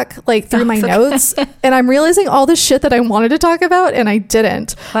crack like through my notes, and I'm realizing all the shit that I wanted to talk about and I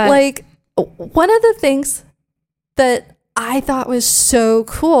didn't. What? Like one of the things that I thought was so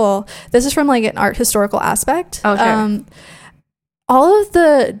cool, this is from like an art historical aspect. Oh, sure. All of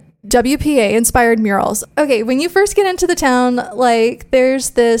the WPA inspired murals. Okay, when you first get into the town, like there's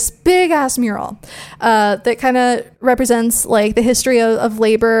this big ass mural that kind of represents like the history of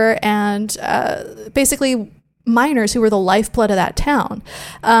labor and basically miners who were the lifeblood of that town.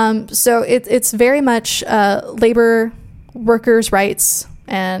 So it's very much labor workers' rights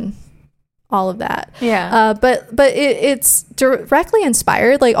and all of that. Yeah. But it's directly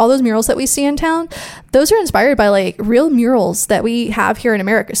inspired, like all those murals that we see in town, those are inspired by like real murals that we have here in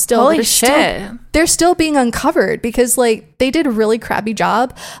America still. Holy shit. They're still being uncovered because like they did a really crappy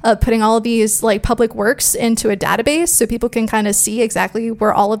job of putting all of these like public works into a database so people can kind of see exactly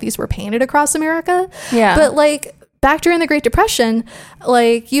where all of these were painted across America. Yeah. But like back during the Great Depression,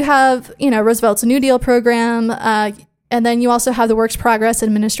 like you have, Roosevelt's New Deal program, and then you also have the Works Progress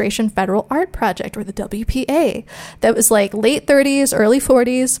Administration Federal Art Project, or the WPA, that was like late 30s, early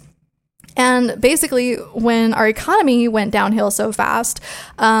 40s. And basically, when our economy went downhill so fast,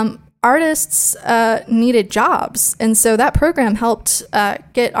 artists needed jobs. And so that program helped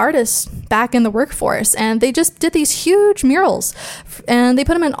get artists back in the workforce. And they just did these huge murals, and they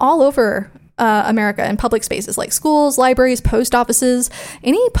put them in all over America in public spaces like schools, libraries, post offices,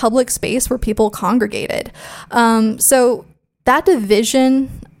 any public space where people congregated. So that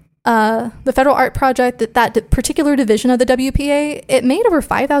division, the Federal Art Project, that particular division of the WPA, it made over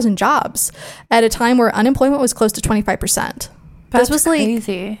 5,000 jobs at a time where unemployment was close to 25%. That's this was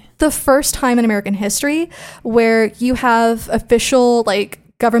crazy. Like the first time in American history where you have official like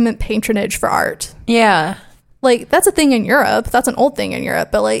government patronage for art. Yeah. Like, that's a thing in Europe. That's an old thing in Europe.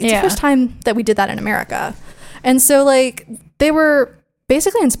 But, like, it's the first time that we did that in America. And so, like, they were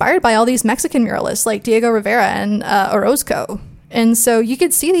basically inspired by all these Mexican muralists, like Diego Rivera and Orozco. And so you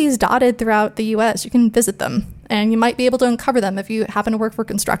could see these dotted throughout the U.S. You can visit them. And you might be able to uncover them if you happen to work for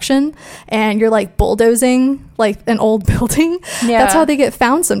construction and you're, like, bulldozing, like, an old building. Yeah. That's how they get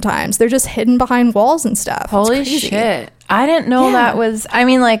found sometimes. They're just hidden behind walls and stuff. Holy shit. I didn't know that was... I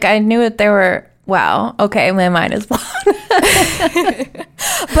mean, like, I knew that there were... Wow. Okay, my mind is blown.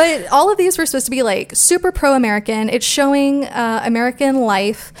 But all of these were supposed to be like super pro-American. It's showing American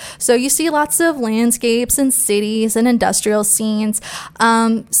life. So you see lots of landscapes and cities and industrial scenes.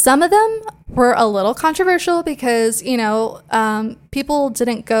 Some of them were a little controversial because, people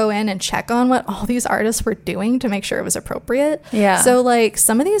didn't go in and check on what all these artists were doing to make sure it was appropriate. Yeah. So like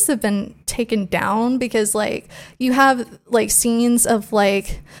some of these have been taken down because like you have like scenes of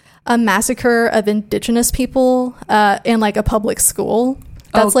like a massacre of indigenous people in like a public school.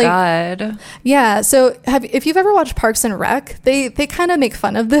 That's God. Yeah. So if you've ever watched Parks and Rec, they kind of make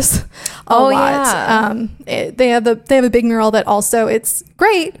fun of this a lot. Yeah. They have a big mural that also, it's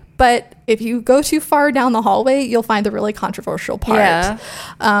great, but if you go too far down the hallway, you'll find the really controversial part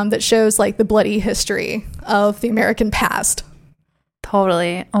that shows like the bloody history of the American past.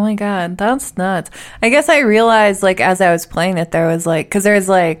 Totally. Oh my God, that's nuts. I guess I realized like as I was playing it, there was like, because there's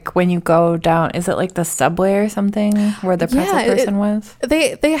like when you go down, is it like the subway or something where the pretzel person was?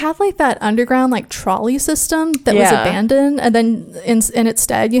 They had like that underground like trolley system that was abandoned, and then in its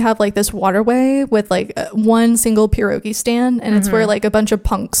stead you have like this waterway with like one single pierogi stand, and it's where like a bunch of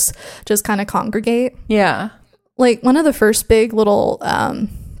punks just kind of congregate. Yeah. Like one of the first big little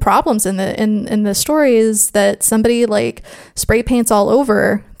problems in the story is that somebody like spray paints all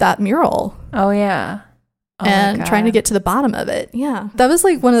over that mural. Oh yeah. And trying to get to the bottom of it. Yeah. That was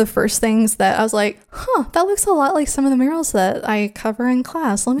like one of the first things that I was like, that looks a lot like some of the murals that I cover in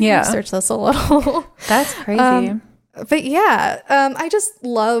class. Let me research this a little. That's crazy. But yeah, I just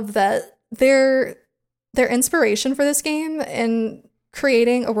love that their inspiration for this game and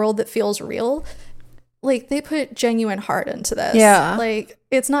creating a world that feels real, like they put genuine heart into this. Yeah. Like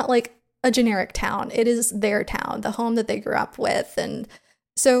it's not like a generic town. It is their town, the home that they grew up with. And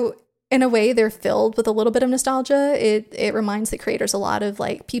so in a way, they're filled with a little bit of nostalgia. It reminds the creators a lot of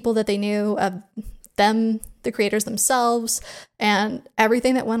like people that they knew, of them, the creators themselves, and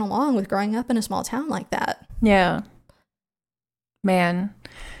everything that went along with growing up in a small town like that. Yeah. Man,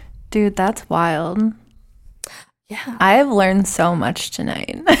 dude, that's wild. Yeah. I've learned so much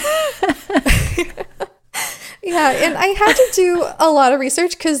tonight. Yeah, and I had to do a lot of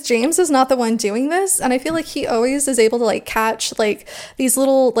research because James is not the one doing this, and I feel like he always is able to like catch like these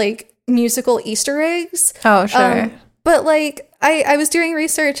little like musical Easter eggs. Oh, sure. But like I was doing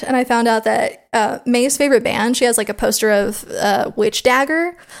research and I found out that May's favorite band, she has like a poster of Witch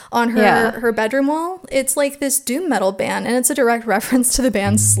Dagger on her bedroom wall. It's like this doom metal band, and it's a direct reference to the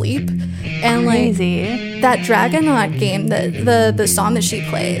band Sleep. And like that Dragonaut game, that the song that she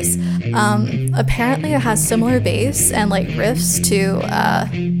plays, apparently it has similar bass and like riffs to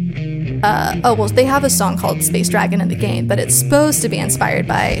they have a song called Space Dragon in the game, but it's supposed to be inspired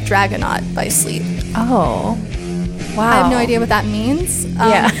by Dragonaut by Sleep. Oh. Wow. I have no idea what that means. But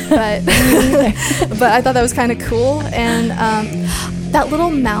I thought that was kind of cool. And that little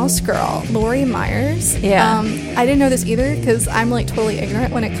mouse girl, Lori Myers. Yeah. I didn't know this either because I'm like totally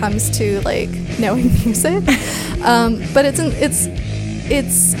ignorant when it comes to like knowing music. But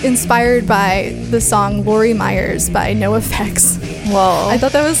it's inspired by the song Lori Myers by NoFX. Whoa. I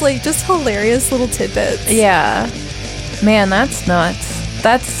thought that was like just hilarious little tidbits. Yeah. Man, that's nuts.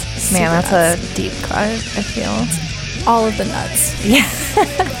 That's nuts. A deep cut, I feel. All of the nuts. Yeah.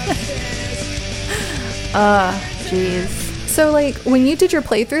 Jeez. So, like, when you did your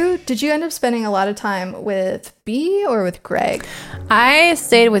playthrough, did you end up spending a lot of time with B or with Greg? I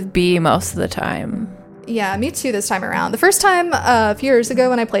stayed with B most of the time. Yeah, me too this time around. The first time, a few years ago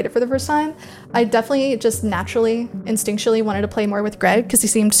when I played it for the first time, I definitely just naturally, instinctually wanted to play more with Greg because he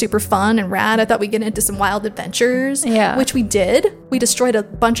seemed super fun and rad. I thought we'd get into some wild adventures, which we did. We destroyed a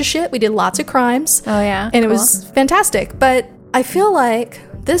bunch of shit. We did lots of crimes. Oh, yeah? And it was fantastic. But I feel like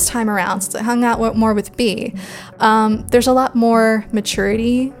this time around, since I hung out more with B, there's a lot more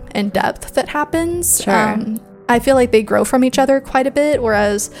maturity and depth that happens. Sure. I feel like they grow from each other quite a bit,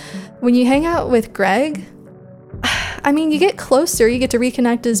 whereas when you hang out with Greg, I mean, you get closer, you get to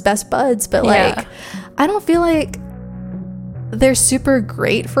reconnect as best buds, but like, I don't feel like they're super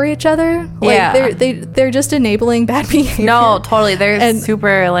great for each other. Like they're just enabling bad behavior. No, totally. They're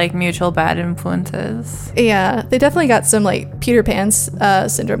super like mutual bad influences. Yeah, they definitely got some like Peter Pan's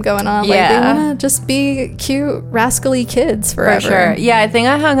syndrome going on. Like they want to just be cute, rascally kids forever. For sure. Yeah, I think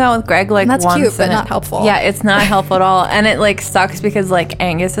I hung out with Greg like and that's once. Cute, but not helpful. Yeah, it's not helpful at all, and it like sucks because like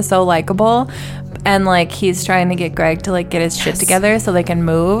Angus is so likable. And like he's trying to get Greg to like get his shit together so they can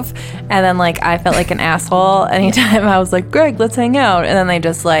move, and then like I felt like an asshole anytime I was like, Greg, let's hang out, and then they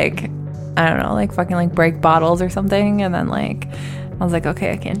just like, I don't know, like fucking like break bottles or something, and then like I was like,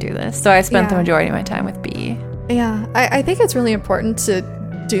 okay, I can't do this. So I spent the majority of my time with B. Yeah, I think it's really important to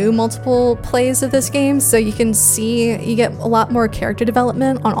do multiple plays of this game so you can see, you get a lot more character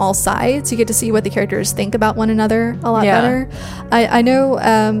development on all sides. You get to see what the characters think about one another a lot better. I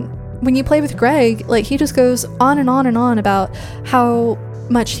know when you play with Greg, like he just goes on and on and on about how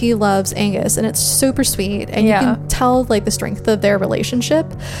much he loves Angus, and it's super sweet, and you can tell like the strength of their relationship.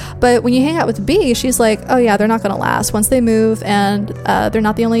 But when you hang out with B, she's like, oh yeah, they're not gonna last once they move, and they're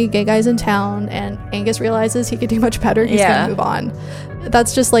not the only gay guys in town, and Angus realizes he could do much better. He's gonna move on.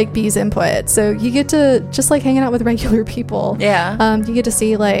 That's just like B's input. So you get to just like hanging out with regular people. You get to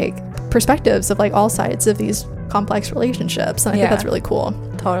see like perspectives of like all sides of these complex relationships, and I think that's really cool.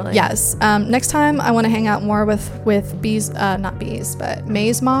 Totally. Yes. Next time I want to hang out more with B's, not B's, but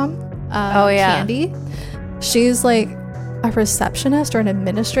May's mom, Candy. She's like a receptionist or an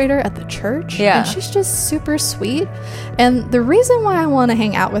administrator at the church, and she's just super sweet. And the reason why I want to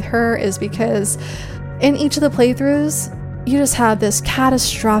hang out with her is because in each of the playthroughs you just have this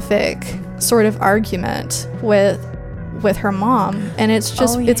catastrophic sort of argument with her mom, and it's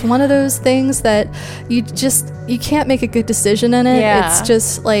just it's one of those things that you can't make a good decision in it. It's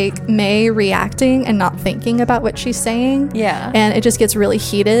just like May reacting and not thinking about what she's saying, and it just gets really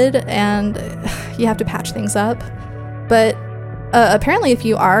heated, and you have to patch things up. But apparently if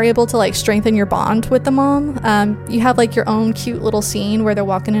you are able to like strengthen your bond with the mom, you have like your own cute little scene where they're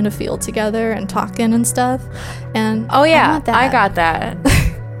walking in a field together and talking and stuff, and I got that.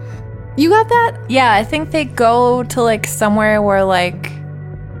 You got that? Yeah, I think they go to like somewhere where like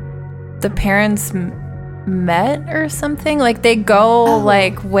the parents met or something. Like they go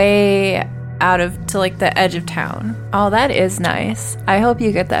like way out of to like the edge of town. Oh, that is nice. I hope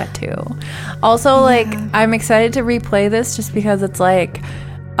you get that too. Also, like I'm excited to replay this just because it's like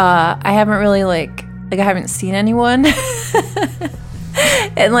I haven't really like I haven't seen anyone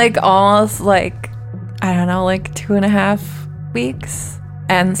in like almost like, I don't know, like 2.5 weeks.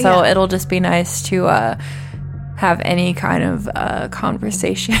 And so it'll just be nice to have any kind of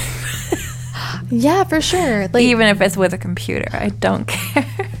conversation. Yeah, for sure. Like, even if it's with a computer, I don't care.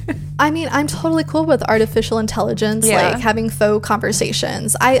 I mean, I'm totally cool with artificial intelligence, like having faux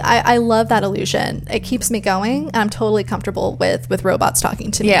conversations. I love that illusion. It keeps me going. And I'm totally comfortable with robots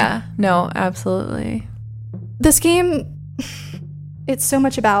talking to me. Yeah, no, absolutely. This game, it's so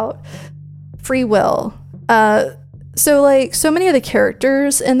much about free will. So like so many of the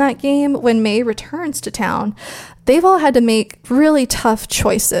characters in that game, when May returns to town, they've all had to make really tough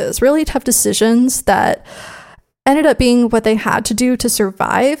choices, really tough decisions that ended up being what they had to do to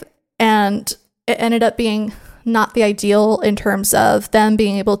survive. And it ended up being not the ideal in terms of them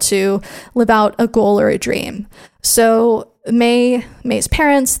being able to live out a goal or a dream. So May's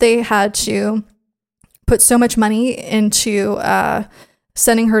parents, they had to put so much money into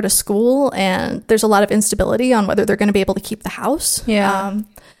sending her to school, and there's a lot of instability on whether they're going to be able to keep the house.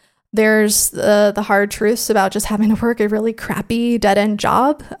 There's the hard truths about just having to work a really crappy dead-end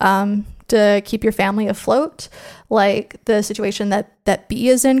job to keep your family afloat. Like the situation that B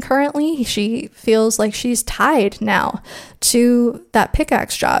is in currently, she feels like she's tied now to that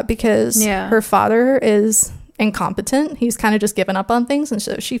pickaxe job because her father is incompetent. He's kind of just given up on things, and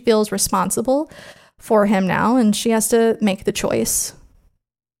so she feels responsible for him now, and she has to make the choice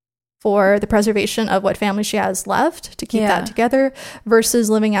for the preservation of what family she has left to keep that together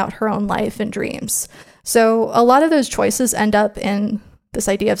versus living out her own life and dreams. So a lot of those choices end up in this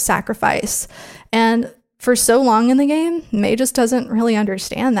idea of sacrifice. And for so long in the game, May just doesn't really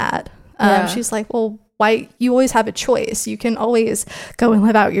understand that. She's like, well, why? You always have a choice. You can always go and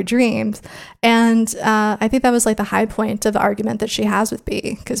live out your dreams. And I think that was like the high point of the argument that she has with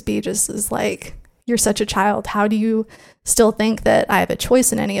B, because B just is like, you're such a child. How do you still think that I have a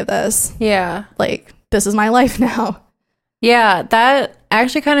choice in any of this? Yeah. Like, this is my life now. Yeah, that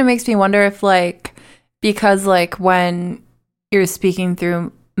actually kind of makes me wonder if, like, because, like, when you're speaking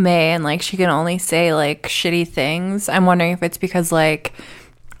through May and, like, she can only say, like, shitty things, I'm wondering if it's because, like,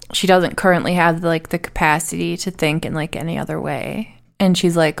 she doesn't currently have, like, the capacity to think in, like, any other way. And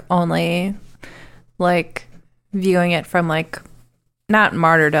she's, like, only, like, viewing it from, like, not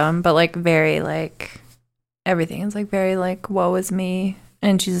martyrdom, but like very like everything is like very like woe is me,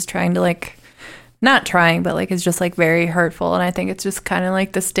 and she's just trying to like not trying, but like it's just like very hurtful. And I think it's just kind of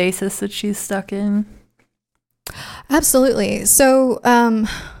like the stasis that she's stuck in. Absolutely. So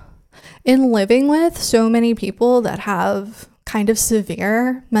in living with so many people that have kind of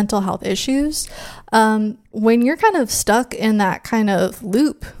severe mental health issues, when you're kind of stuck in that kind of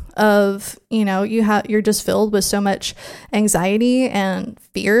loop of, you know, you're just filled with so much anxiety and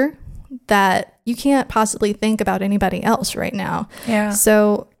fear that you can't possibly think about anybody else right now. Yeah.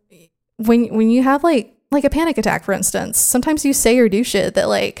 So when you have like a panic attack, for instance, sometimes you say or do shit that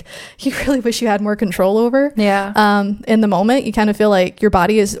like you really wish you had more control over. Yeah. In the moment, you kind of feel like your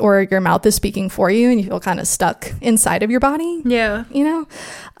body is, or your mouth is speaking for you, and you feel kind of stuck inside of your body. Yeah. You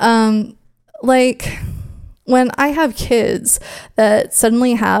know, like when I have kids that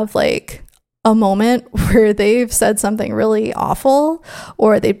suddenly have like a moment where they've said something really awful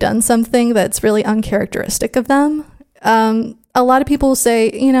or they've done something that's really uncharacteristic of them, a lot of people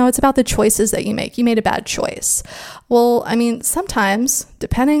say, you know, it's about the choices that you make. You made a bad choice. Well, I mean, sometimes,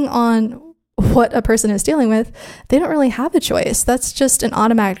 depending on what a person is dealing with, they don't really have a choice. That's just an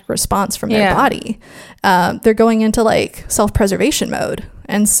automatic response from their body. They're going into like self-preservation mode.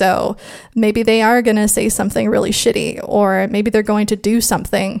 And so maybe they are going to say something really shitty, or maybe they're going to do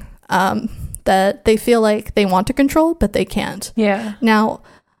something that they feel like they want to control, but they can't. Yeah. Now,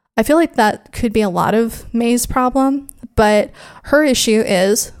 I feel like that could be a lot of May's problem, but her issue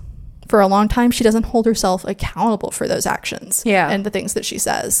is, for a long time, she doesn't hold herself accountable for those actions and the things that she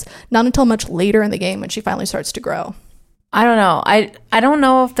says. Not until much later in the game when she finally starts to grow. I don't know. I don't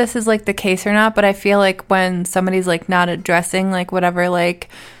know if this is like the case or not, but I feel like when somebody's like not addressing like whatever like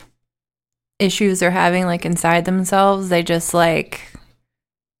issues they're having like inside themselves, they just like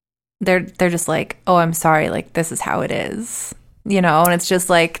they're just like, oh, I'm sorry, like this is how it is. You know, and it's just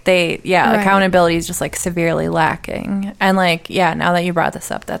like accountability is just like severely lacking. And like, now that you brought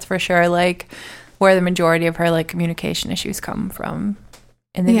this up, that's for sure like where the majority of her like communication issues come from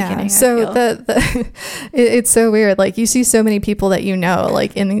in the beginning. So it's so weird. Like you see so many people that you know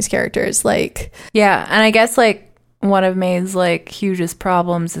like in these characters. Like and I guess like one of May's like hugest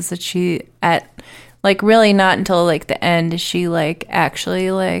problems is that she at like really not until like the end is she like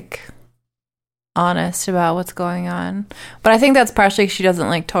actually like honest about what's going on. But I think that's partially she doesn't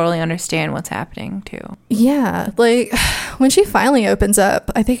like totally understand what's happening too. Yeah, like when she finally opens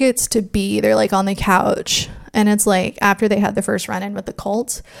up, I think it's to B, they're like on the couch, and it's like after they had the first run-in with the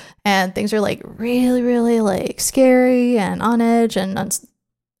cult, and things are like really, really like scary and on edge, and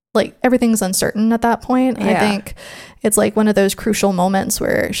like everything's uncertain at that point. Yeah. I think it's like one of those crucial moments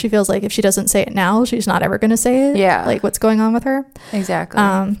where she feels like if she doesn't say it now, she's not ever going to say it. Yeah. Like what's going on with her. Exactly.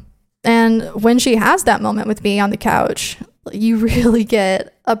 And when she has that moment with me on the couch, you really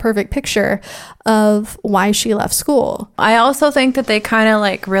get a perfect picture of why she left school. I also think that they kind of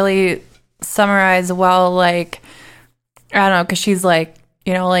like really summarize well, like, I don't know, because she's like,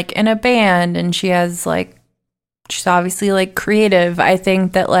 you know, like in a band, and she has like, she's obviously like creative. I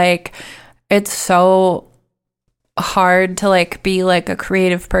think that like it's so hard to like be like a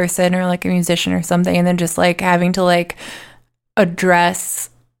creative person or like a musician or something, and then just like having to like address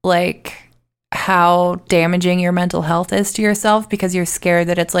like how damaging your mental health is to yourself because you're scared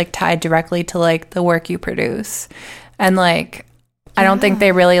that it's like tied directly to like the work you produce. And like I don't think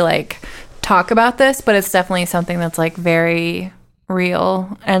they really like talk about this, but it's definitely something that's like very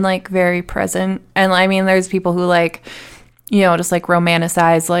real and like very present. And I mean, there's people who like, you know, just like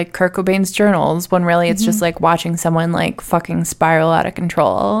romanticize like Kurt Cobain's journals when really it's just like watching someone like fucking spiral out of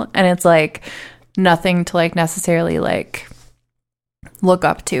control, and it's like nothing to like necessarily like look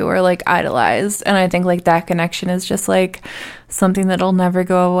up to or like idolize. And I think like that connection is just like something that'll never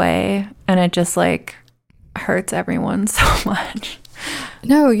go away, and it just like hurts everyone so much.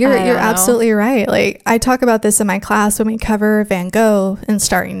 No, you're absolutely right. Like I talk about this in my class when we cover Van Gogh and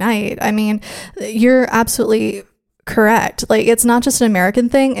Starry Night. I mean, you're absolutely correct. Like it's not just an American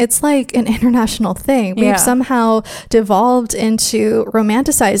thing, it's like an international thing. We've somehow devolved into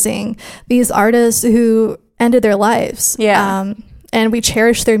romanticizing these artists who ended their lives. And we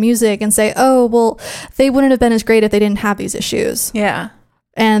cherish their music and say, oh, well, they wouldn't have been as great if they didn't have these issues. Yeah.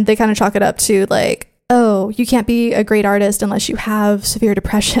 And they kind of chalk it up to like, oh, you can't be a great artist unless you have severe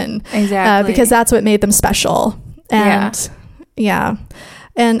depression. Exactly. Because that's what made them special. And yeah.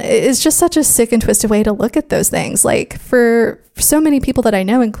 And it's just such a sick and twisted way to look at those things. Like for so many people that I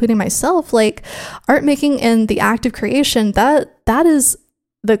know, including myself, like art making and the act of creation, that is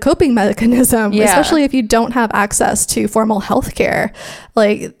the coping mechanism, especially if you don't have access to formal health care.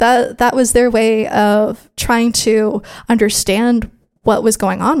 Like that was their way of trying to understand what was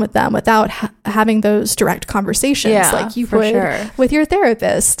going on with them without having those direct conversations like you would with your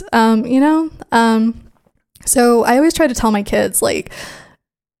therapist. You know? So I always try to tell my kids, like,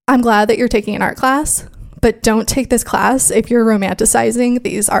 I'm glad that you're taking an art class, but don't take this class if you're romanticizing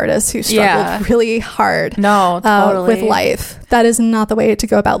these artists who struggled really hard with life. That is not the way to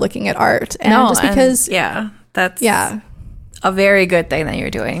go about looking at art. And just because... that's a very good thing that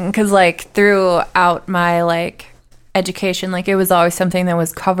you're doing. Because, like, throughout my, like, education, like, it was always something that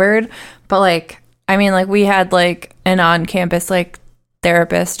was covered. But, like, I mean, like, we had, like, an on-campus, like,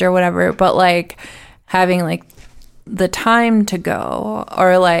 therapist or whatever. But, like, having, like, the time to go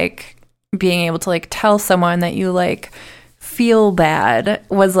or, like... being able to like tell someone that you like feel bad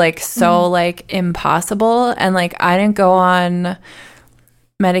was like so like impossible. And like I didn't go on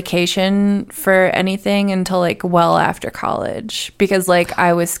medication for anything until like well after college, because like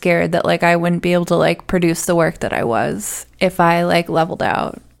I was scared that like I wouldn't be able to like produce the work that I was if I like leveled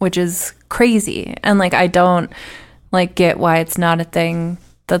out, which is crazy. And like I don't like get why it's not a thing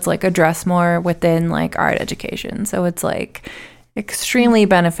that's like addressed more within like art education. So it's like extremely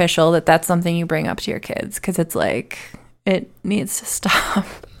beneficial that that's something you bring up to your kids, because it's like it needs to stop.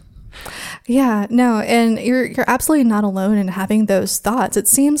 Yeah, no, and you're absolutely not alone in having those thoughts. It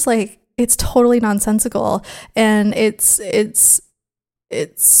seems like it's totally nonsensical, and it's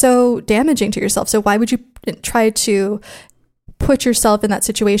so damaging to yourself. So why would you try to put yourself in that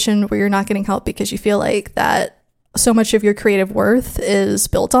situation where you're not getting help because you feel like that so much of your creative worth is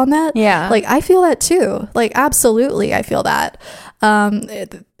built on that? Yeah. Like I feel that too. Like absolutely I feel that.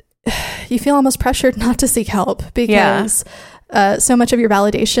 You feel almost pressured not to seek help because so much of your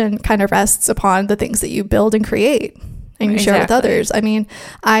validation kind of rests upon the things that you build and create and you share with others. I mean,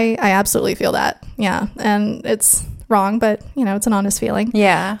 I absolutely feel that. Yeah. And it's wrong, but you know, it's an honest feeling.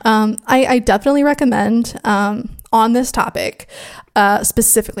 Yeah. I definitely recommend on this topic,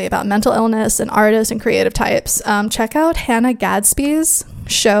 specifically about mental illness and artists and creative types, check out Hannah Gadsby's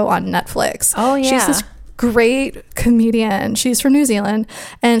show on Netflix. Oh yeah. She's this great comedian. She's from New Zealand,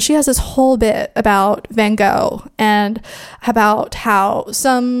 and she has this whole bit about Van Gogh and about how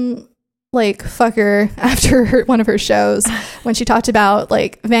some like fucker after one of her shows when she talked about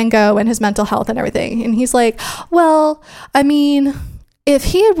like Van Gogh and his mental health and everything, and he's like, well, I mean, if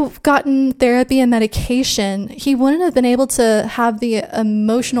he had gotten therapy and medication, he wouldn't have been able to have the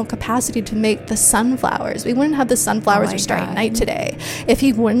emotional capacity to make the sunflowers. We wouldn't have the sunflowers or Starry Night today if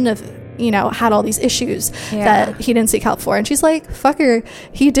he wouldn't have, had all these issues that he didn't seek help for. And she's like, fucker,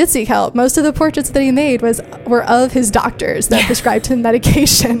 he did seek help. Most of the portraits that he made were of his doctors that prescribed him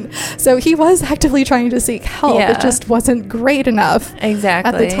medication. So he was actively trying to seek help. It just wasn't great enough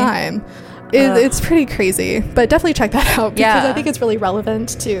at the time. It's pretty crazy, but definitely check that out because I think it's really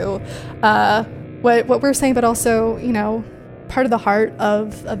relevant to what we're saying, but also, part of the heart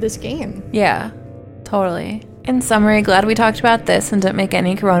of this game. Yeah, totally. In summary, glad we talked about this and didn't make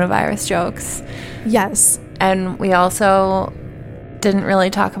any coronavirus jokes. Yes. And we also didn't really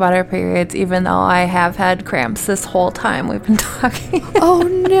talk about our periods, even though I have had cramps this whole time we've been talking. Oh,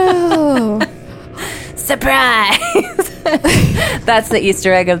 no. Surprise! That's the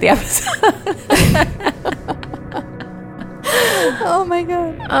Easter egg of the episode. Oh my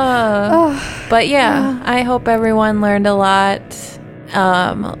god. But yeah, I hope everyone learned a lot.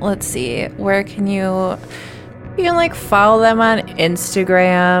 Let's see, where can you can follow them on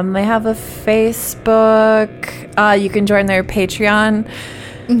Instagram. They have a Facebook. You can join their Patreon.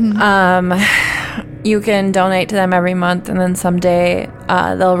 You can donate to them every month, and then someday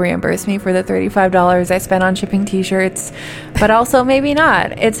they'll reimburse me for the $35 I spent on shipping t-shirts, but also maybe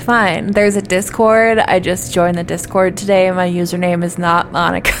not. It's fine. There's a Discord. I just joined the Discord today. My username is not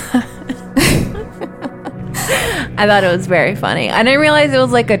Monica. I thought it was very funny. I didn't realize it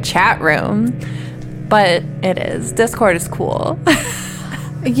was like a chat room, but it is. Discord is cool.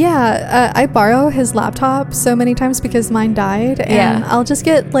 Yeah, I borrow his laptop so many times because mine died, and I'll just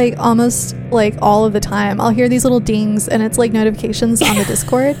get almost all of the time. I'll hear these little dings, and it's notifications on the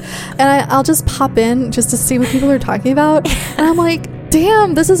Discord, and I'll just pop in just to see what people are talking about, and I'm like,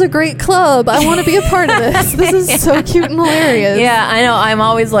 damn, this is a great club. I want to be a part of this. This is so cute and hilarious. Yeah, I know. I'm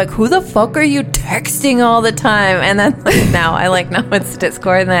always like, who the fuck are you texting all the time? And then now I know it's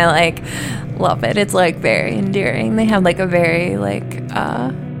Discord, and I love it. It's very endearing. They have a very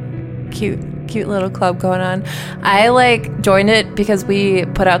cute little club going on. I joined it because we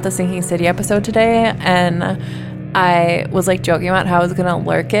put out the Sinking City episode today, and I was joking about how I was gonna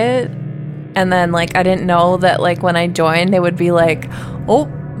lurk it, and then I didn't know that when I joined they would be oh,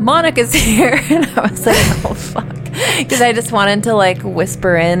 Monica's here, and I was oh fuck, because I just wanted to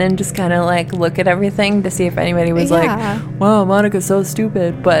whisper in and just kind of look at everything to see if anybody was wow, Monica's so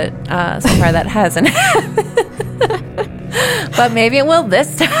stupid, but so far that hasn't happened. But maybe it will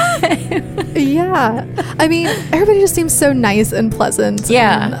this time. Yeah, I mean, everybody just seems so nice and pleasant.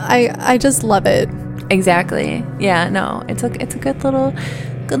 Yeah, and I just love it. Exactly. Yeah, no, it's a good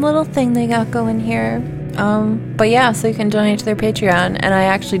little thing they got going here. But yeah, so you can donate to their Patreon, and I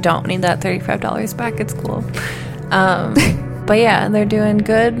actually don't need that $35 back. It's cool. But yeah, they're doing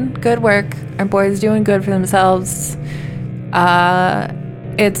good work. Our boys doing good for themselves.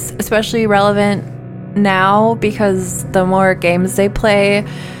 It's especially relevant now because the more games they play,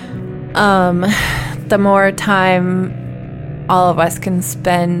 the more time all of us can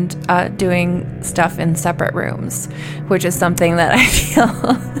spend doing stuff in separate rooms, which is something that I feel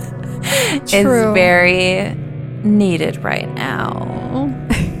is very needed right now.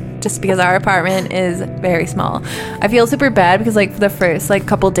 Just because our apartment is very small. I feel super bad because for the first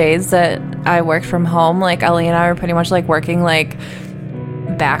couple days that I worked from home, Ellie and I were pretty much working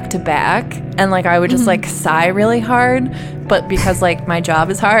back to back, and I would just sigh really hard, but because my job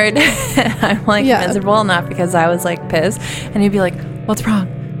is hard I'm miserable, not because I was pissed. And he'd be what's wrong?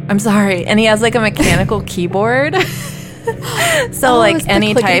 I'm sorry. And he has a mechanical keyboard. So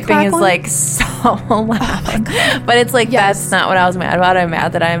any typing is so loud. But it's that's not what I was mad about. I'm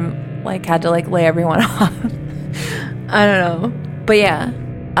mad that I'm had to lay everyone off. I don't know. But yeah,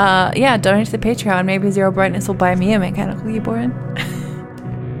 donate to the Patreon. Maybe Zero Brightness will buy me a mechanical keyboard.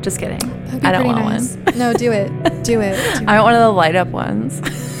 Just kidding. I don't want one. No, do it. Do it. I want one of the light up ones.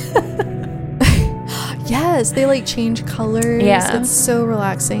 Yes, they change colors. Yeah. It's so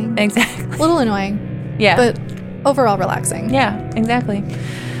relaxing. Exactly. A little annoying. Yeah. But overall relaxing. Yeah, exactly.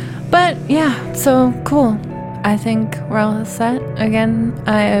 But yeah, so cool. I think we're all set. Again,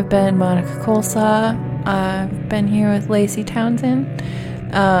 I have been Monica Colsaw. I've been here with Lacey Townsend.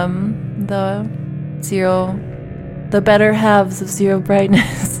 The better halves of Zero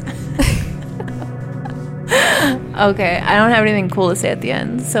Brightness. Okay, I don't have anything cool to say at the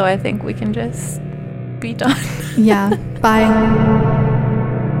end, so I think we can just be done. Yeah, bye.